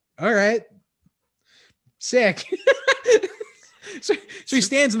 Oh, all right. Sick. So he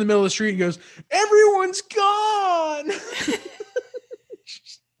stands in the middle of the street and goes, everyone's gone.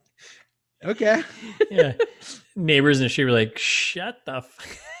 Okay. Yeah. Neighbors in the street were like, shut the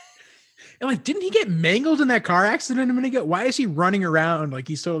fuck. And like, didn't he get mangled in that car accident a minute ago? Why is he running around like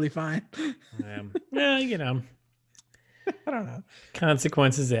he's totally fine? Yeah, you know. I don't know.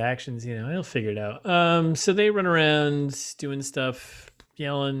 Consequences of actions, you know, he'll figure it out. So they run around doing stuff,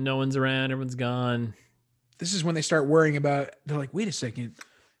 yelling, no one's around, everyone's gone. This is when they start worrying about, they're like, wait a second.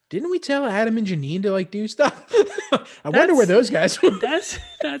 Didn't we tell Adam and Janine to like do stuff? I wonder where those guys were. That's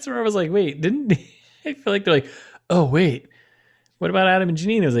where I was like, wait, I feel like they're like, oh, wait, what about Adam and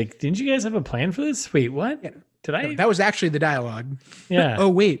Janine? I was like, didn't you guys have a plan for this? Wait, what? Yeah. Did I? No, that was actually the dialogue. Yeah. Oh,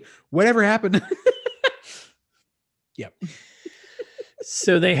 wait, whatever happened? Yep.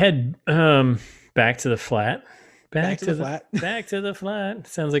 So they head back to the flat. Back to the flat.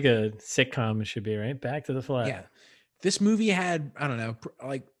 Sounds like a sitcom. It should be, right? Back to the flat. Yeah. This movie had, I don't know,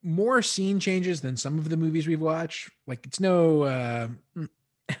 like more scene changes than some of the movies we've watched. Like it's no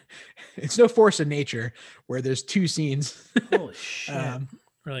Force of Nature where there's two scenes. Holy shit.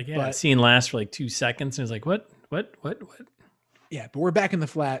 We're like, yeah, the scene lasts for like 2 seconds. And it's like, what? Yeah, but we're back in the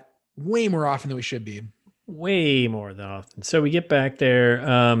flat way more often than we should be. Way more than often. So we get back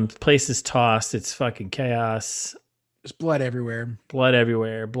there. Place is tossed. It's fucking chaos. There's blood everywhere. Blood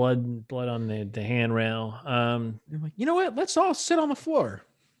on the handrail. I'm like, you know what? Let's all sit on the floor.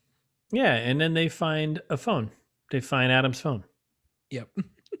 Yeah, and then they find a phone. They find Adam's phone. Yep.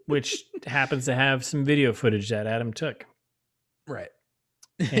 Which happens to have some video footage that Adam took. Right.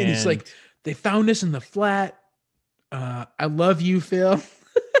 And he's like, they found us in the flat. I love you, Phil.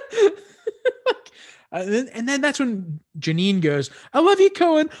 And then that's when Janine goes, I love you,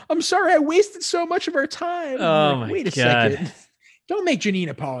 Cohen. I'm sorry I wasted so much of our time. Oh, my God. Wait a second. Don't make Janine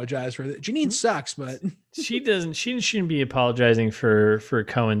apologize for that. Janine sucks, but she shouldn't be apologizing for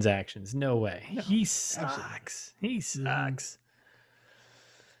Cohen's actions. No way. No, he sucks. Absolutely. He sucks.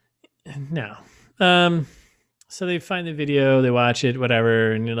 No. So they find the video, they watch it,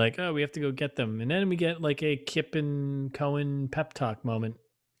 whatever, and you're like, oh, we have to go get them. And then we get like a Kip and Cohen pep talk moment,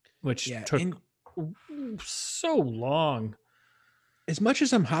 which took so long. As much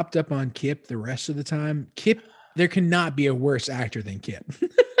as I'm hopped up on Kip the rest of the time, Kip, there cannot be a worse actor than Kip.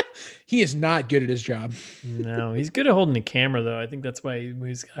 He is not good at his job. No, he's good at holding the camera, though. I think that's why he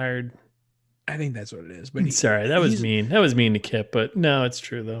was hired. I think that's what it is. But sorry, that was mean. That was mean to Kip, but no, it's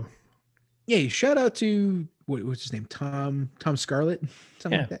true though. Yeah, shout out to what's his name? Tom Scarlett,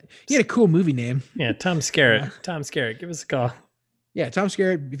 something like that. He had a cool movie name. Yeah, Tom Skerritt. Tom Skerritt, give us a call. Yeah, Tom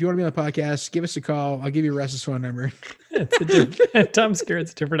Skerritt. If you want to be on the podcast, give us a call. I'll give you Russ's phone number. Tom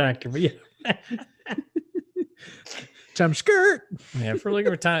Skerritt's a different actor, but yeah. Tom Skirt. Yeah, if we're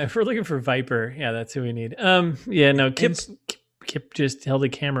looking for Viper, yeah, that's who we need. Yeah, no, Kip just held the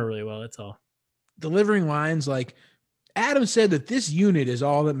camera really well. That's all. Delivering lines like, Adam said that this unit is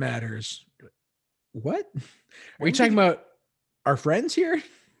all that matters. What? Are you talking about our friends here?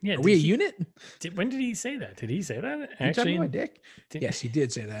 Yeah. Are we a unit? When did he say that? Did he say that? Actually, my dick. Yes, he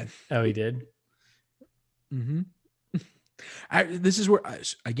did say that. Oh, he did. Mm-hmm. This is where,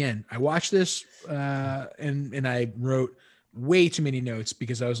 again, I watched this and I wrote way too many notes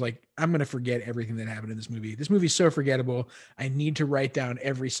because I was like, I'm going to forget everything that happened in this movie. This movie is so forgettable. I need to write down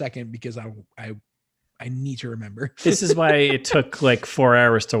every second because I need to remember. This is why it took like 4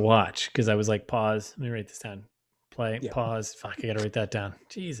 hours to watch, because I was like, pause. Let me write this down. Pause. Fuck, I got to write that down.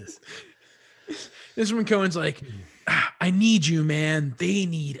 Jesus. This is when Cohen's like, I need you, man. They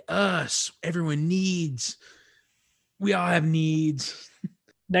need us. Everyone needs. We all have needs.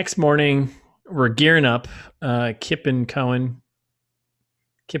 Next morning, we're gearing up. Kip Cohen.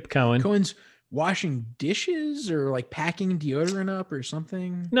 Cohen's washing dishes or like packing deodorant up or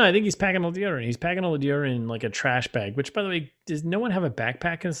something. No, I think he's packing all the deodorant. He's packing all the deodorant in like a trash bag, which, by the way, does no one have a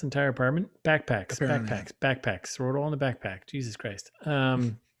backpack in this entire apartment? Backpacks. Throw it all in the backpack. Jesus Christ.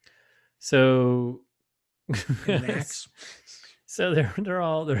 So an axe. So they're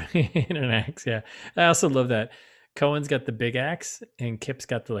in an axe. Yeah. I also love that Cohen's got the big axe and Kip's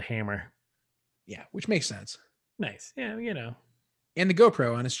got the hammer. Yeah, which makes sense. Nice. Yeah, you know. And the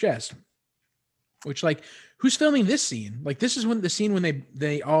GoPro on his chest. Which, like, who's filming this scene? Like, this is when the scene when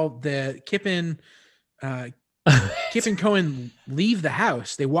Kip and Cohen leave the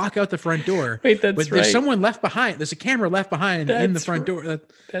house. They walk out the front door. Wait, that's but right. There's someone left behind. There's a camera left behind in the front door.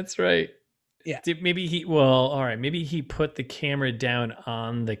 That's right. Yeah. Maybe he put the camera down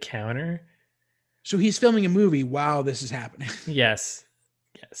on the counter. So he's filming a movie while this is happening. Yes.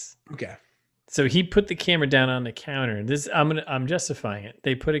 Okay. So he put the camera down on the counter. I'm justifying it.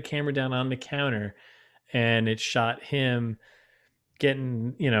 They put a camera down on the counter and it shot him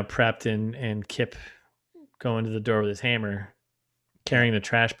getting, prepped and Kip going to the door with his hammer, carrying the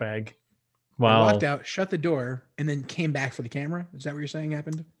trash bag. Wow. Walked out, shut the door, and then came back for the camera. Is that what you're saying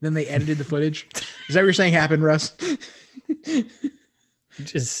happened? Then they edited the footage. Is that what you're saying happened, Russ?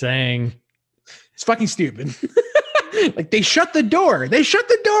 Just saying. It's fucking stupid. Like, they shut the door. They shut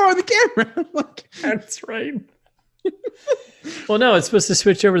the door on the camera. That's right. Well, no, it's supposed to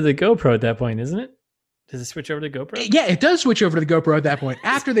switch over to the GoPro at that point, isn't it? Does it switch over to the GoPro? Yeah, it does switch over to the GoPro at that point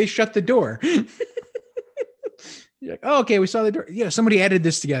after they shut the door. You're like, oh, okay, we saw the door. Yeah, somebody edited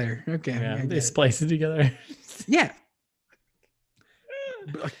this together. Okay. Yeah, they spliced it together. Yeah.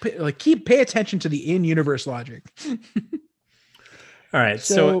 Pay attention to the in-universe logic. All right.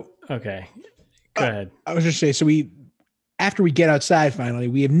 So okay. Go ahead. I was just saying, so after we get outside finally,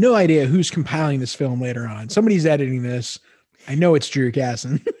 we have no idea who's compiling this film later on. Somebody's editing this. I know it's Drew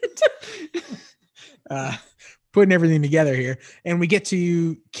Casson. Putting everything together here. And we get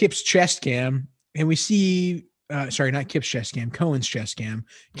to Kip's chest cam and we see, sorry, not Kip's chest cam, Cohen's chest cam.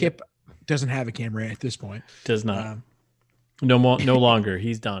 Kip doesn't have a camera at this point. Does not. No longer.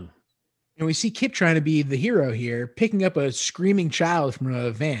 He's done. And we see Kip trying to be the hero here, picking up a screaming child from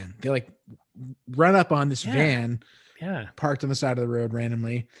a van. They like run up on this van, parked on the side of the road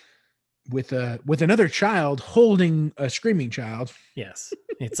randomly, with another child holding a screaming child. Yes,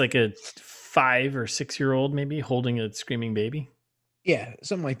 it's like a 5 or 6 year old maybe holding a screaming baby. Yeah,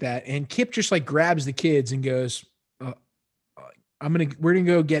 something like that. And Kip just like grabs the kids and goes, "We're gonna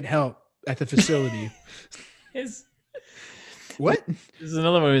go get help at the facility." What? There's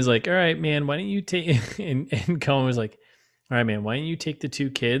another one who's like, all right, man, why don't you take, and Cohen was like, all right, man, why don't you take the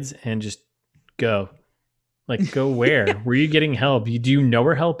 2 kids and just go? Like, go where? Where are you getting help? Do you know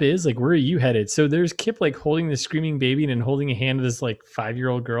where help is? Like, where are you headed? So there's Kip like holding the screaming baby and then holding a hand to this like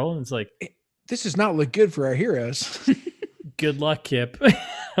 5-year-old girl. And it's like, this does not look good for our heroes. Good luck, Kip.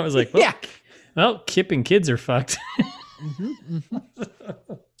 I was like, well, Kip and kids are fucked.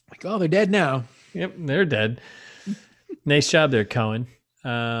 Like, oh, they're dead now. Yep, they're dead. Nice job there, Cohen.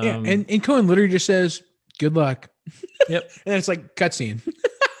 And Cohen literally just says, good luck. Yep. And then it's like cutscene.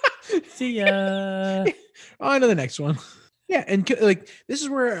 See ya. On to the next one. Yeah. And like, this is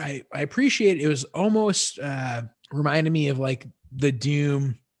where I appreciate it. Was almost reminded me of like the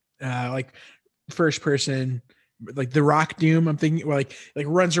Doom like first person, like The Rock Doom. I'm thinking, well, like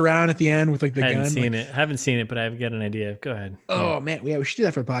runs around at the end with like the gun. Haven't seen it, but I've got an idea. Go ahead. Oh man, yeah, we should do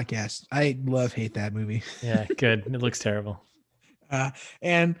that for the podcast. I hate that movie. Yeah, good. It looks terrible.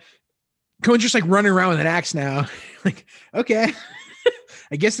 And Cohen's just like running around with an axe now. Like, okay.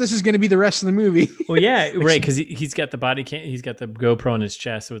 I guess this is going to be the rest of the movie. Well, yeah, right. Because he's got the body cam, he's got the GoPro on his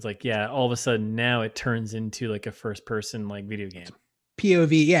chest. So it's like, yeah, all of a sudden now it turns into like a first person like video game.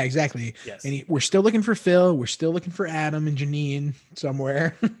 POV. Yeah, exactly. Yes. And we're still looking for Phil. We're still looking for Adam and Janine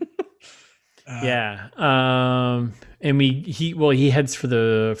somewhere. Yeah. And he heads for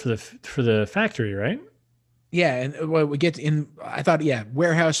the factory, right? Yeah. And we get in, I thought, yeah,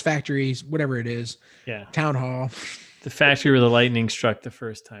 warehouse, factories, whatever it is. Yeah. Town hall. The factory where the lightning struck the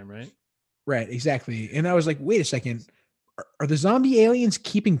first time, right? Right, exactly. And I was like, wait a second. Are the zombie aliens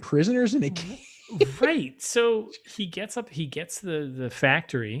keeping prisoners in a cage? Right. So he gets the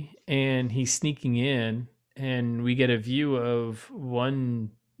factory and he's sneaking in, and we get a view of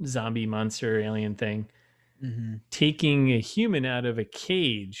one zombie monster alien thing taking a human out of a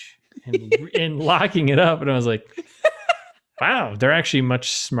cage and locking it up. And I was like, wow, they're actually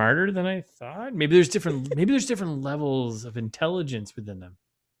much smarter than I thought. Maybe there's different levels of intelligence within them.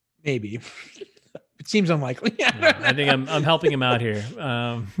 Maybe. It seems unlikely. Yeah, I think I'm helping him out here.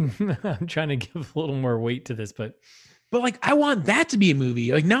 I'm trying to give a little more weight to this, but like I want that to be a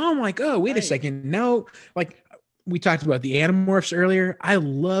movie. Like now I'm like, oh, wait a second. Now, like we talked about the Animorphs earlier. I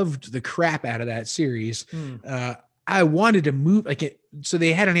loved the crap out of that series. I wanted to move like it. So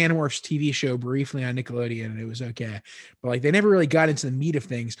they had an Animorphs TV show briefly on Nickelodeon and it was okay, but like they never really got into the meat of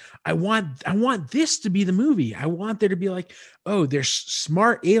things. I want this to be the movie. I want there to be like, oh, there's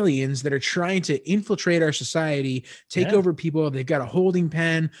smart aliens that are trying to infiltrate our society, take over people. They've got a holding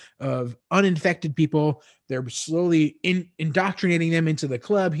pen of uninfected people. They're slowly indoctrinating them into the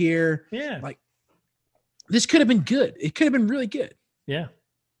club here. Yeah. Like this could have been good. It could have been really good. Yeah.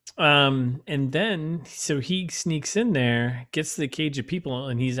 And then so he sneaks in there, gets to the cage of people,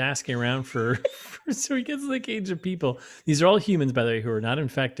 and he's asking around so he gets to the cage of people. These are all humans, by the way, who are not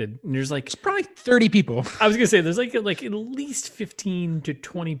infected. And there's like, it's probably 30 people. I was gonna say there's like at least 15 to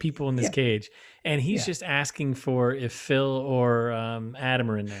 20 people in this cage. And he's just asking for if Phil or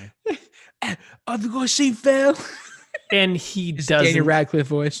Adam are in there. Have you guys seen Phil? And he doesn't. Daniel Radcliffe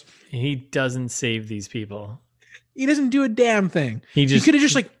voice. He doesn't save these people. He doesn't do a damn thing. He could have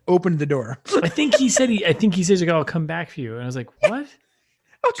just like opened the door. I think he says like, "Oh, I'll come back for you." And I was like, "What?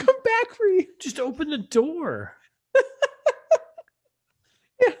 I'll come back for you. Just open the door."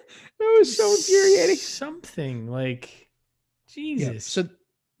 Yeah, that was so infuriating. Something like, Jesus. Yeah, so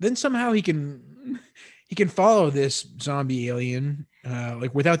then somehow he can follow this zombie alien,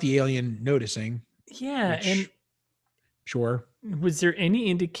 like without the alien noticing. Yeah, and sure. Was there any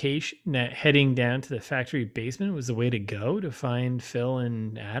indication that heading down to the factory basement was the way to go to find Phil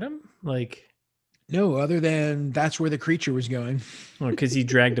and Adam? Like, no, other than that's where the creature was going. Oh, because he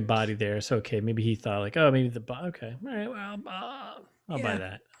dragged a body there. So, okay, maybe he thought like, oh, maybe the body. Okay, all right, well, I'll buy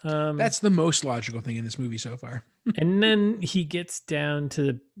that. That's the most logical thing in this movie so far. And then he gets down to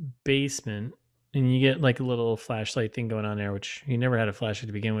the basement, and you get like a little flashlight thing going on there, which he never had a flashlight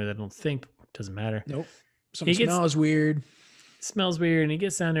to begin with. I don't think. Doesn't matter. Nope. Smells weird. Smells weird, and he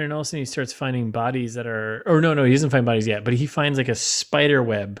gets down there, and all of a sudden he starts finding bodies that are, or no, he doesn't find bodies yet, but he finds like a spider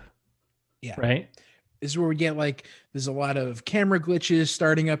web. Yeah. Right. This is where we get like, there's a lot of camera glitches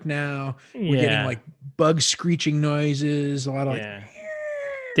starting up now. We're getting like bug screeching noises. A lot of like.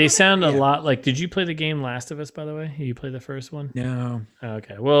 They sound a lot like. Did you play the game Last of Us? By the way, you played the first one. No.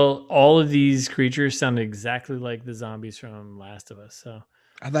 Okay. Well, all of these creatures sound exactly like the zombies from Last of Us. So.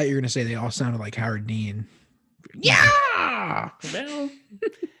 I thought you were gonna say they all sounded like Howard Dean. Yeah. Well,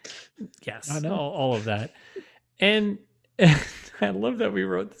 yes, all of that. And I love that we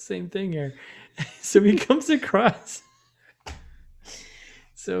wrote the same thing here. So he comes across.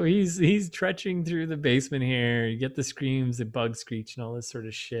 So he's trudging through the basement here. You get the screams, the bug screech, and all this sort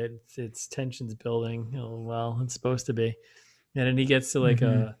of shit. It's tension's building. Oh, well, it's supposed to be. And then he gets to like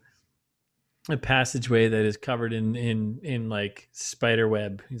a passageway that is covered in like spider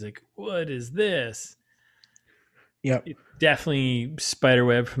web. He's like, "What is this?" Yep. Definitely spider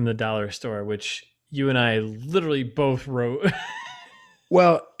web from the dollar store, which you and I literally both wrote.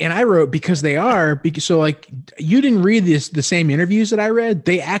 Well, and I wrote because they are, because so like you didn't read the same interviews that I read.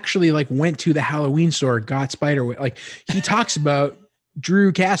 They actually like went to the Halloween store, got spider web. Like he talks about,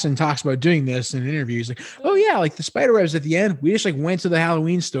 Drew Casson talks about doing this in interviews. Like, oh yeah, like the spider webs at the end. We just like went to the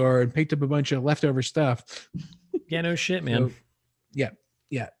Halloween store and picked up a bunch of leftover stuff. Yeah, no shit, man. So,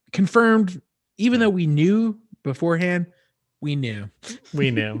 yeah. Confirmed. Even though we knew beforehand, We knew.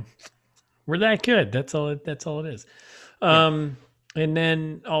 We knew. We're that good. That's all it is. And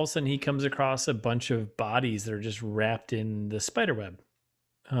then all of a sudden he comes across a bunch of bodies that are just wrapped in the spider web.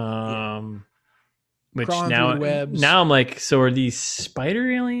 Which Crawling now, through the webs. now I'm like, so are these spider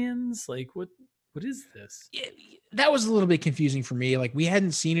aliens? Like, what is this? That was a little bit confusing for me. Like, we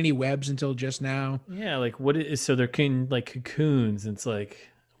hadn't seen any webs until just now. Yeah, like what is, so they're like cocoons. And it's like,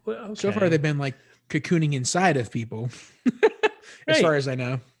 okay. So far they've been like cocooning inside of people, as far as I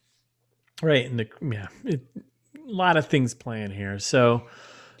know. Right, and a lot of things playing here. So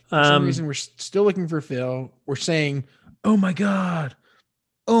for some reason we're still looking for Phil. We're saying, "Oh my god,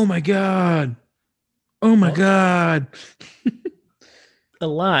 oh my god, oh my god." A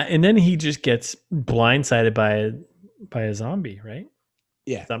lot, and then he just gets blindsided by a zombie, right?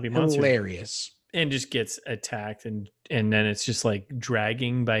 Yeah, zombie monster, hilarious, and just gets attacked, and then it's just like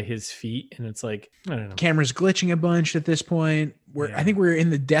dragging by his feet, and it's like, I don't know. Camera's glitching a bunch at this point. I think we're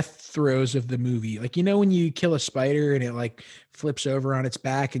in the death throes of the movie. Like, you know, when you kill a spider and it like flips over on its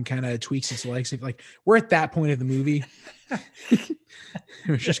back and kind of tweaks its legs. Like, we're at that point of the movie. It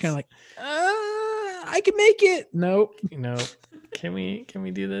was just kind of like, I can make it. Nope. Can we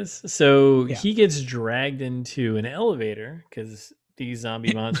do this? So he gets dragged into an elevator because these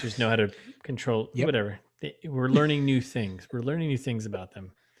zombie monsters know how to control whatever. We're learning new things. We're learning new things about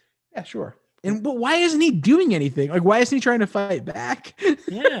them. Yeah, sure. But why isn't he doing anything? Like, why isn't he trying to fight back?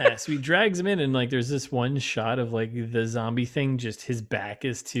 Yeah, so he drags him in, and like, there's this one shot of like the zombie thing, just his back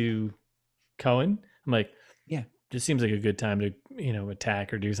is to Cohen. I'm like, yeah, just seems like a good time to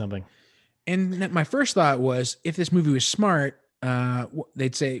attack or do something. And my first thought was, if this movie was smart,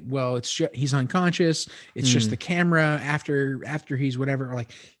 they'd say, well, he's unconscious. It's just the camera after he's whatever. Like,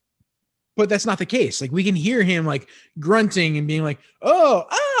 but that's not the case. Like, we can hear him like grunting and being like, oh,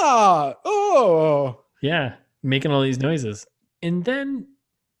 yeah, making all these noises. And then,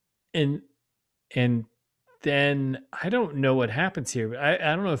 and then I don't know what happens here.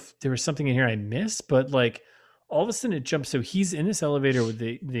 I don't know if there was something in here I missed, but like all of a sudden it jumps. So he's in this elevator with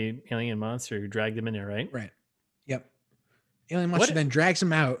the alien monster who dragged him in there, right? Right. Yep. Alien monster then drags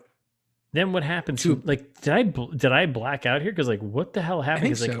him out. Then what happens? Like, did I black out here? Because like, what the hell happened?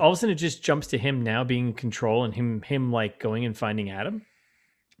 Because like all of a sudden it just jumps to him now being in control and him like going and finding Adam.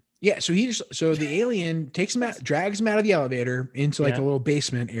 Yeah. So the alien takes him out, drags him out of the elevator into like a little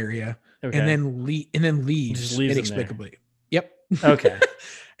basement area, and then leaves inexplicably. Yep. Okay.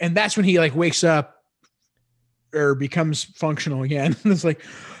 And that's when he like wakes up or becomes functional again. And it's like,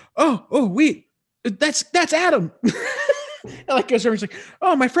 oh wait, that's Adam. And like goes over, he's like,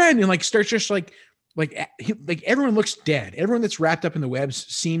 oh, my friend, and like starts just like everyone looks dead. Everyone that's wrapped up in the webs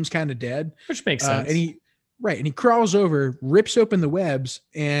seems kind of dead, which makes sense. And he crawls over, rips open the webs,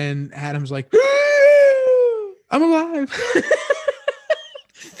 and Adam's like, I'm alive.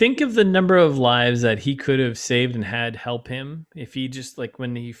 Think of the number of lives that he could have saved and had help him if he just like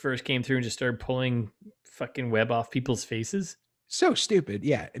when he first came through and just started pulling fucking web off people's faces. So stupid.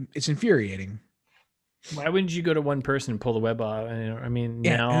 Yeah, it's infuriating. Why wouldn't you go to one person and pull the web off? I mean,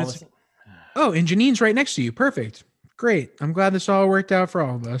 now. And Janine's right next to you. Perfect. Great. I'm glad this all worked out for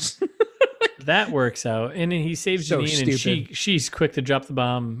all of us. That works out. And then he saves Janine, and she's quick to drop the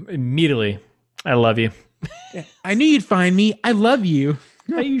bomb immediately. I love you. Yeah. I knew you'd find me. I love you.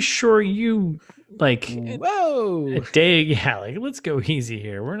 Are you sure you like whoa a day? Yeah, like let's go easy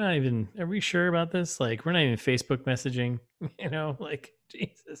here. Are we sure about this? Like, we're not even Facebook messaging, like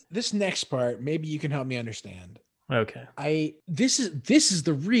Jesus. This next part, maybe you can help me understand. Okay. This is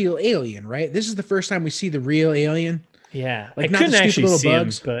the real alien, right? This is the first time we see the real alien. Yeah. Like, not the stupid little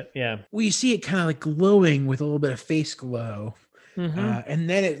bugs, but yeah. We see it kind of like glowing with a little bit of face glow. Mm-hmm. And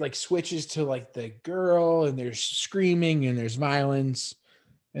then it like switches to like the girl, and there's screaming and there's violence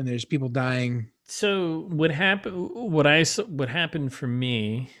and there's people dying. So what happened for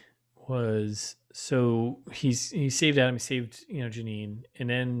me was, so he saved Adam, he saved Janine, and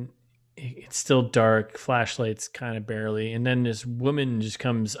then it's still dark, flashlights kind of barely, and then this woman just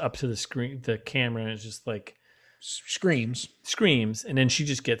comes up to the camera, and it's just like screams, and then she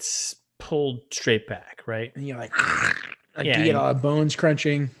just gets pulled straight back, right? And you're like you get all the bones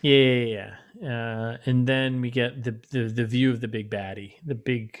crunching. Yeah. And then we get the view of the big baddie,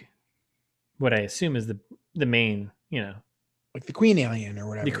 what I assume is the main, like the queen alien or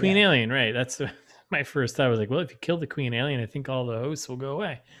whatever. The queen alien, right? That's my first thought. I was like, well, if you kill the queen alien, I think all the hosts will go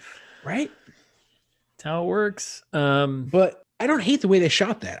away. Right? That's how it works. But I don't hate the way they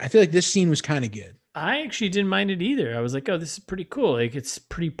shot that. I feel like this scene was kind of good. I actually didn't mind it either. I was like, oh, this is pretty cool. Like, it's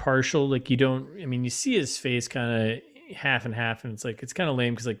pretty partial. Like, you see his face kind of half and half, and it's like, it's kind of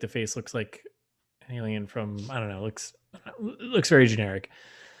lame because like the face looks like an alien from, I don't know, looks It looks very generic.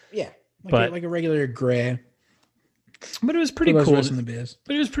 Yeah, like a regular gray. But it was pretty cool. In the biz.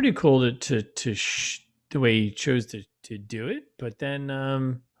 But it was pretty cool to the way he chose to do it. But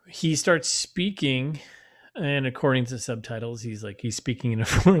then he starts speaking, and according to subtitles, he's speaking in a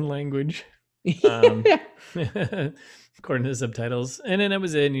foreign language. According to the subtitles, and then that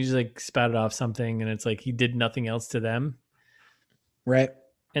was it. And he just like spouted off something, and it's like he did nothing else to them, right?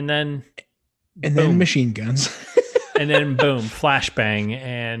 And then machine guns, and then boom, flashbang,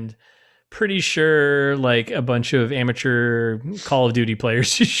 and pretty sure like a bunch of amateur Call of Duty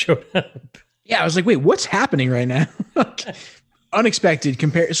players just showed up. Yeah, I was like, wait, what's happening right now? Unexpected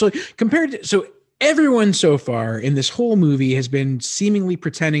compared to everyone so far in this whole movie has been seemingly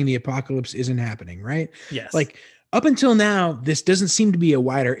pretending the apocalypse isn't happening, right? Yes. Like up until now, this doesn't seem to be a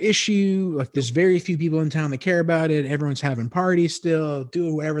wider issue. Like there's very few people in town that care about it. Everyone's having parties still,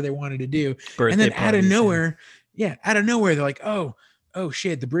 doing whatever they wanted to do. Birthday and then out of nowhere, they're like, oh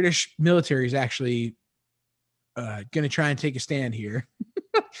shit, the British military is actually going to try and take a stand here.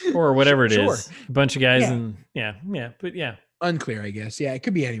 Or whatever it is. A bunch of guys but unclear, I guess. Yeah, it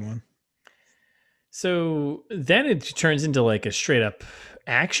could be anyone. So then it turns into like a straight up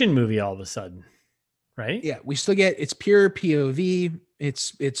action movie all of a sudden, right? Yeah, we still get it's pure POV.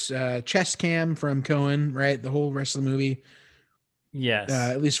 It's chest cam from Cohen, right? The whole rest of the movie. Yes,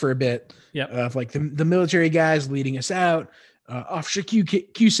 at least for a bit. Yeah, of like the military guys leading us out. Officer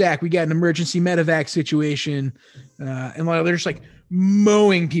Cusack, we got an emergency medevac situation, and like they're just like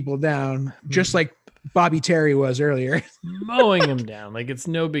mowing people down, just like Bobby Terry was earlier, mowing them down like it's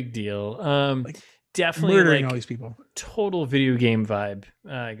no big deal. Definitely murdering all these people. Total video game vibe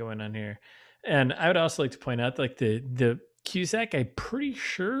going on here. And I would also like to point out like the Cusack, I'm pretty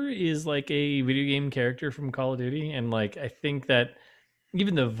sure is like a video game character from Call of Duty, and like I think that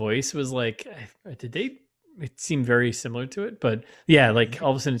even the voice was like, it seemed very similar to it, but yeah, like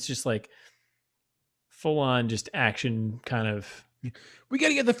all of a sudden it's just like full on just action kind of. We got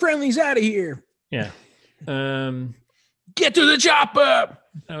to get the friendlies out of here. Yeah. Get to the chopper.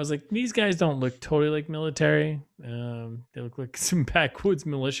 I was like, these guys don't look totally like military. They look like some backwoods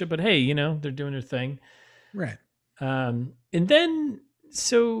militia, but hey, they're doing their thing. Right. And then,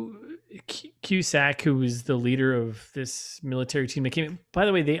 so Cusack, who was the leader of this military team that came in, by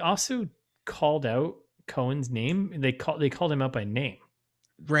the way, they also called out Cohen's name. They called him out by name.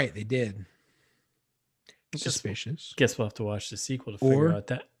 Right. They did. Suspicious. Guess we'll have to watch the sequel to figure out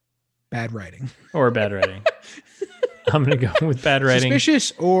that. Bad writing. Or bad writing. I'm going to go with bad writing.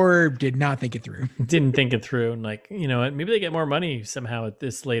 Suspicious or did not think it through. Didn't think it through. And like, you know what? Maybe they get more money somehow at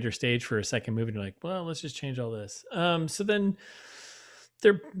this later stage for a second movie. And they're like, well, let's just change all this. So then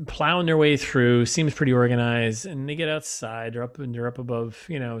they're plowing their way through. Seems pretty organized. And they get outside. They're up above,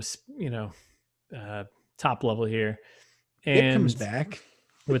 top level here. And it comes back.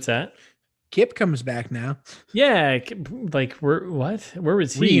 What's that? Kip comes back now. Yeah, like where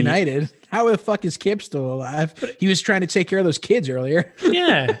was he? Reunited. How the fuck is Kip still alive? He was trying to take care of those kids earlier.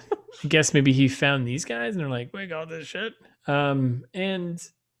 Yeah, I guess maybe he found these guys and they're like, we got this shit. And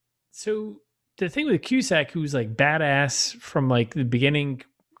so the thing with Cusack, who's like badass from like the beginning,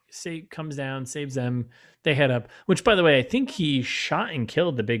 comes down, saves them. They head up. Which, by the way, I think he shot and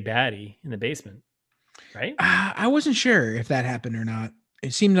killed the big baddie in the basement. Right? I wasn't sure if that happened or not.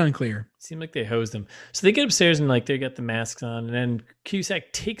 It seemed unclear. Seemed like they hosed him. So they get upstairs and like they got the masks on, and then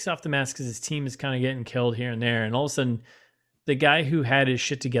Cusack takes off the mask because his team is kind of getting killed here and there, and all of a sudden, the guy who had his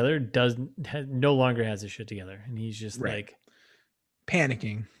shit together no longer has his shit together, and he's just like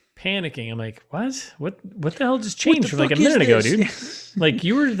panicking. I'm like, what the hell just changed from like a minute ago, dude? Like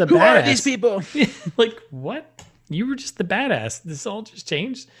you were the Who badass. Are these people? Like what? You were just the badass. This all just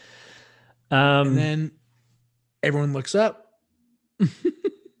changed. And then everyone looks up. This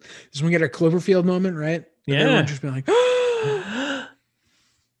is when we get our Cloverfield moment, right? Yeah. Everyone just being like,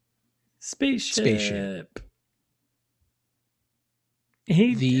 Spaceship.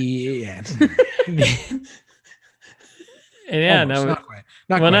 The end. And yeah, not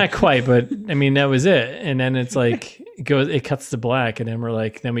quite, but I mean that was it. And then it's like it cuts to black, and then we're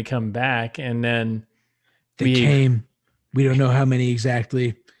like, then we come back, and then they came. We don't know how many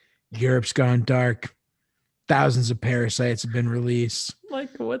exactly. Europe's gone dark. Thousands of parasites have been released.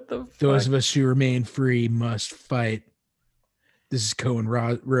 Like, what the fuck? Those of us who remain free must fight. This is Cohen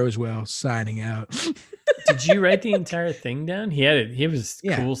Roswell signing out. Did you write the entire thing down? He had it. He was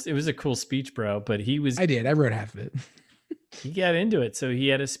cool. It was a cool speech, bro. But I did. I wrote half of it. He got into it. So he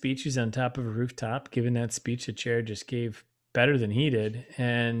had a speech. He's on top of a rooftop giving that speech. The chair just gave better than he did.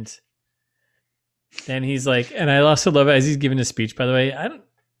 And then he's like, and I also love it as he's giving a speech, by the way. I don't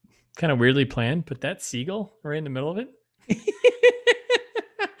kind of weirdly planned, but that seagull right in the middle of it.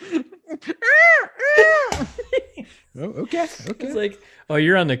 Oh, okay. It's like, oh,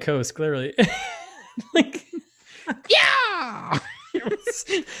 you're on the coast, clearly. Like, yeah.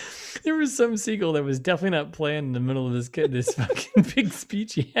 There was some seagull that was definitely not playing in the middle of this fucking big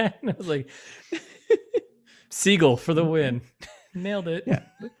speech he had, and I was like, seagull for the win. Nailed it. Yeah.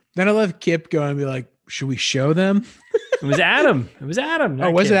 Then I love Kip going and be like, should we show them? It was Adam. It was Adam.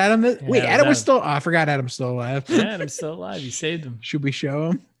 Oh, was Kip. It Adam? Wait, Adam was still. Oh, I forgot Adam's still alive. Yeah, Adam's still alive. You saved him. Should we show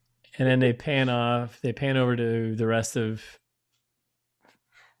him? And then they pan over to the rest of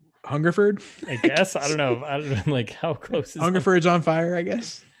Hungerford. I guess. I don't know. Like, how close is Hungerford's on fire, I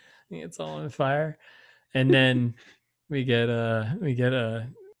guess. It's all on fire. And then we get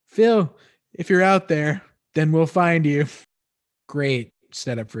Phil, if you're out there, then we'll find you. Great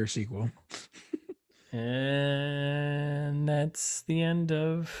setup for a sequel. And that's the end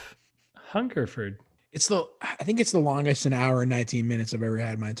of Hungerford. I think it's the longest an hour and 19 minutes I've ever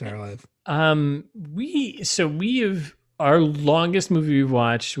had in my entire life. Our longest movie we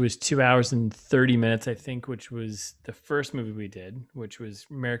watched was 2 hours and 30 minutes, I think, which was the first movie we did, which was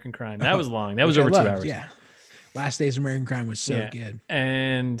American Crime. That was long. That was over 2 hours. Yeah. Last Days of American Crime was so good.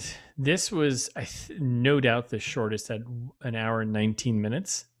 And this was, no doubt, the shortest at an hour and 19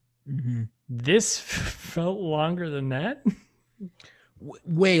 minutes. Mm-hmm. This felt longer than that.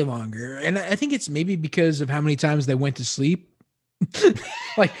 Way longer. And I think it's maybe because of how many times they went to sleep.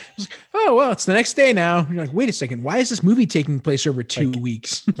 Like, oh, well, it's the next day now. You're like, wait a second. Why is this movie taking place over 2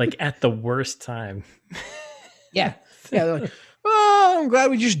 weeks? Like at the worst time. Yeah. Yeah. They're like, oh, I'm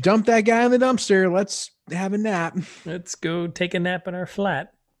glad we just dumped that guy in the dumpster. Let's have a nap. Let's go take a nap in our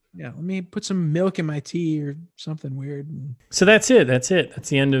flat. Yeah. Let me put some milk in my tea or something weird. So that's it. That's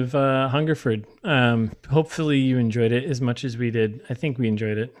the end of Hungerford. Hopefully you enjoyed it as much as we did. I think we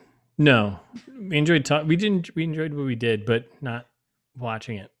enjoyed it. No, we enjoyed we enjoyed what we did, but not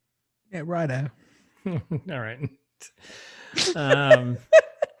watching it. Yeah, right. All right.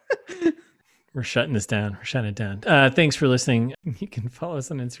 We're shutting this down. We're shutting it down. Thanks for listening. You can follow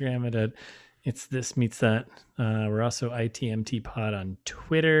us on Instagram at It's This Meets That. We're also ITMT Pod on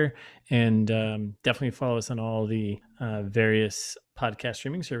Twitter, and definitely follow us on all the various podcast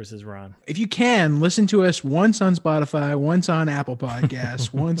streaming services we're on. If you can, listen to us once on Spotify, once on Apple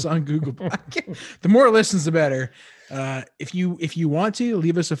Podcasts, once on Google Podcasts. The more listens, the better. If you want to,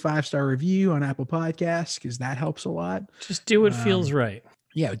 leave us a 5-star review on Apple Podcasts, because that helps a lot. Just do what feels right.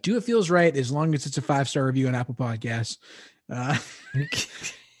 Yeah, do what feels right, as long as it's a 5-star review on Apple Podcasts.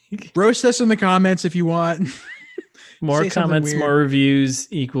 Roast us in the comments if you want. More comments, more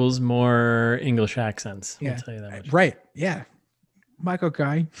reviews equals more English accents. Yeah. I'll tell you that much. Right. Yeah. My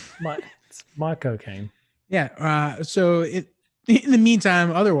cocaine. It's my cocaine. Yeah. So in the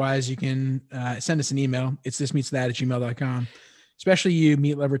meantime, otherwise, you can send us an email. It's thismeetsthat@gmail.com. Especially you,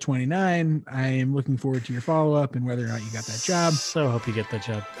 Meat Lover 29. I am looking forward to your follow-up and whether or not you got that job. So hope you get that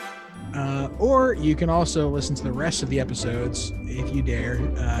job. Or you can also listen to the rest of the episodes, if you dare,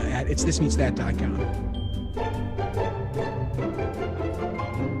 at itsthismeetsthat.com.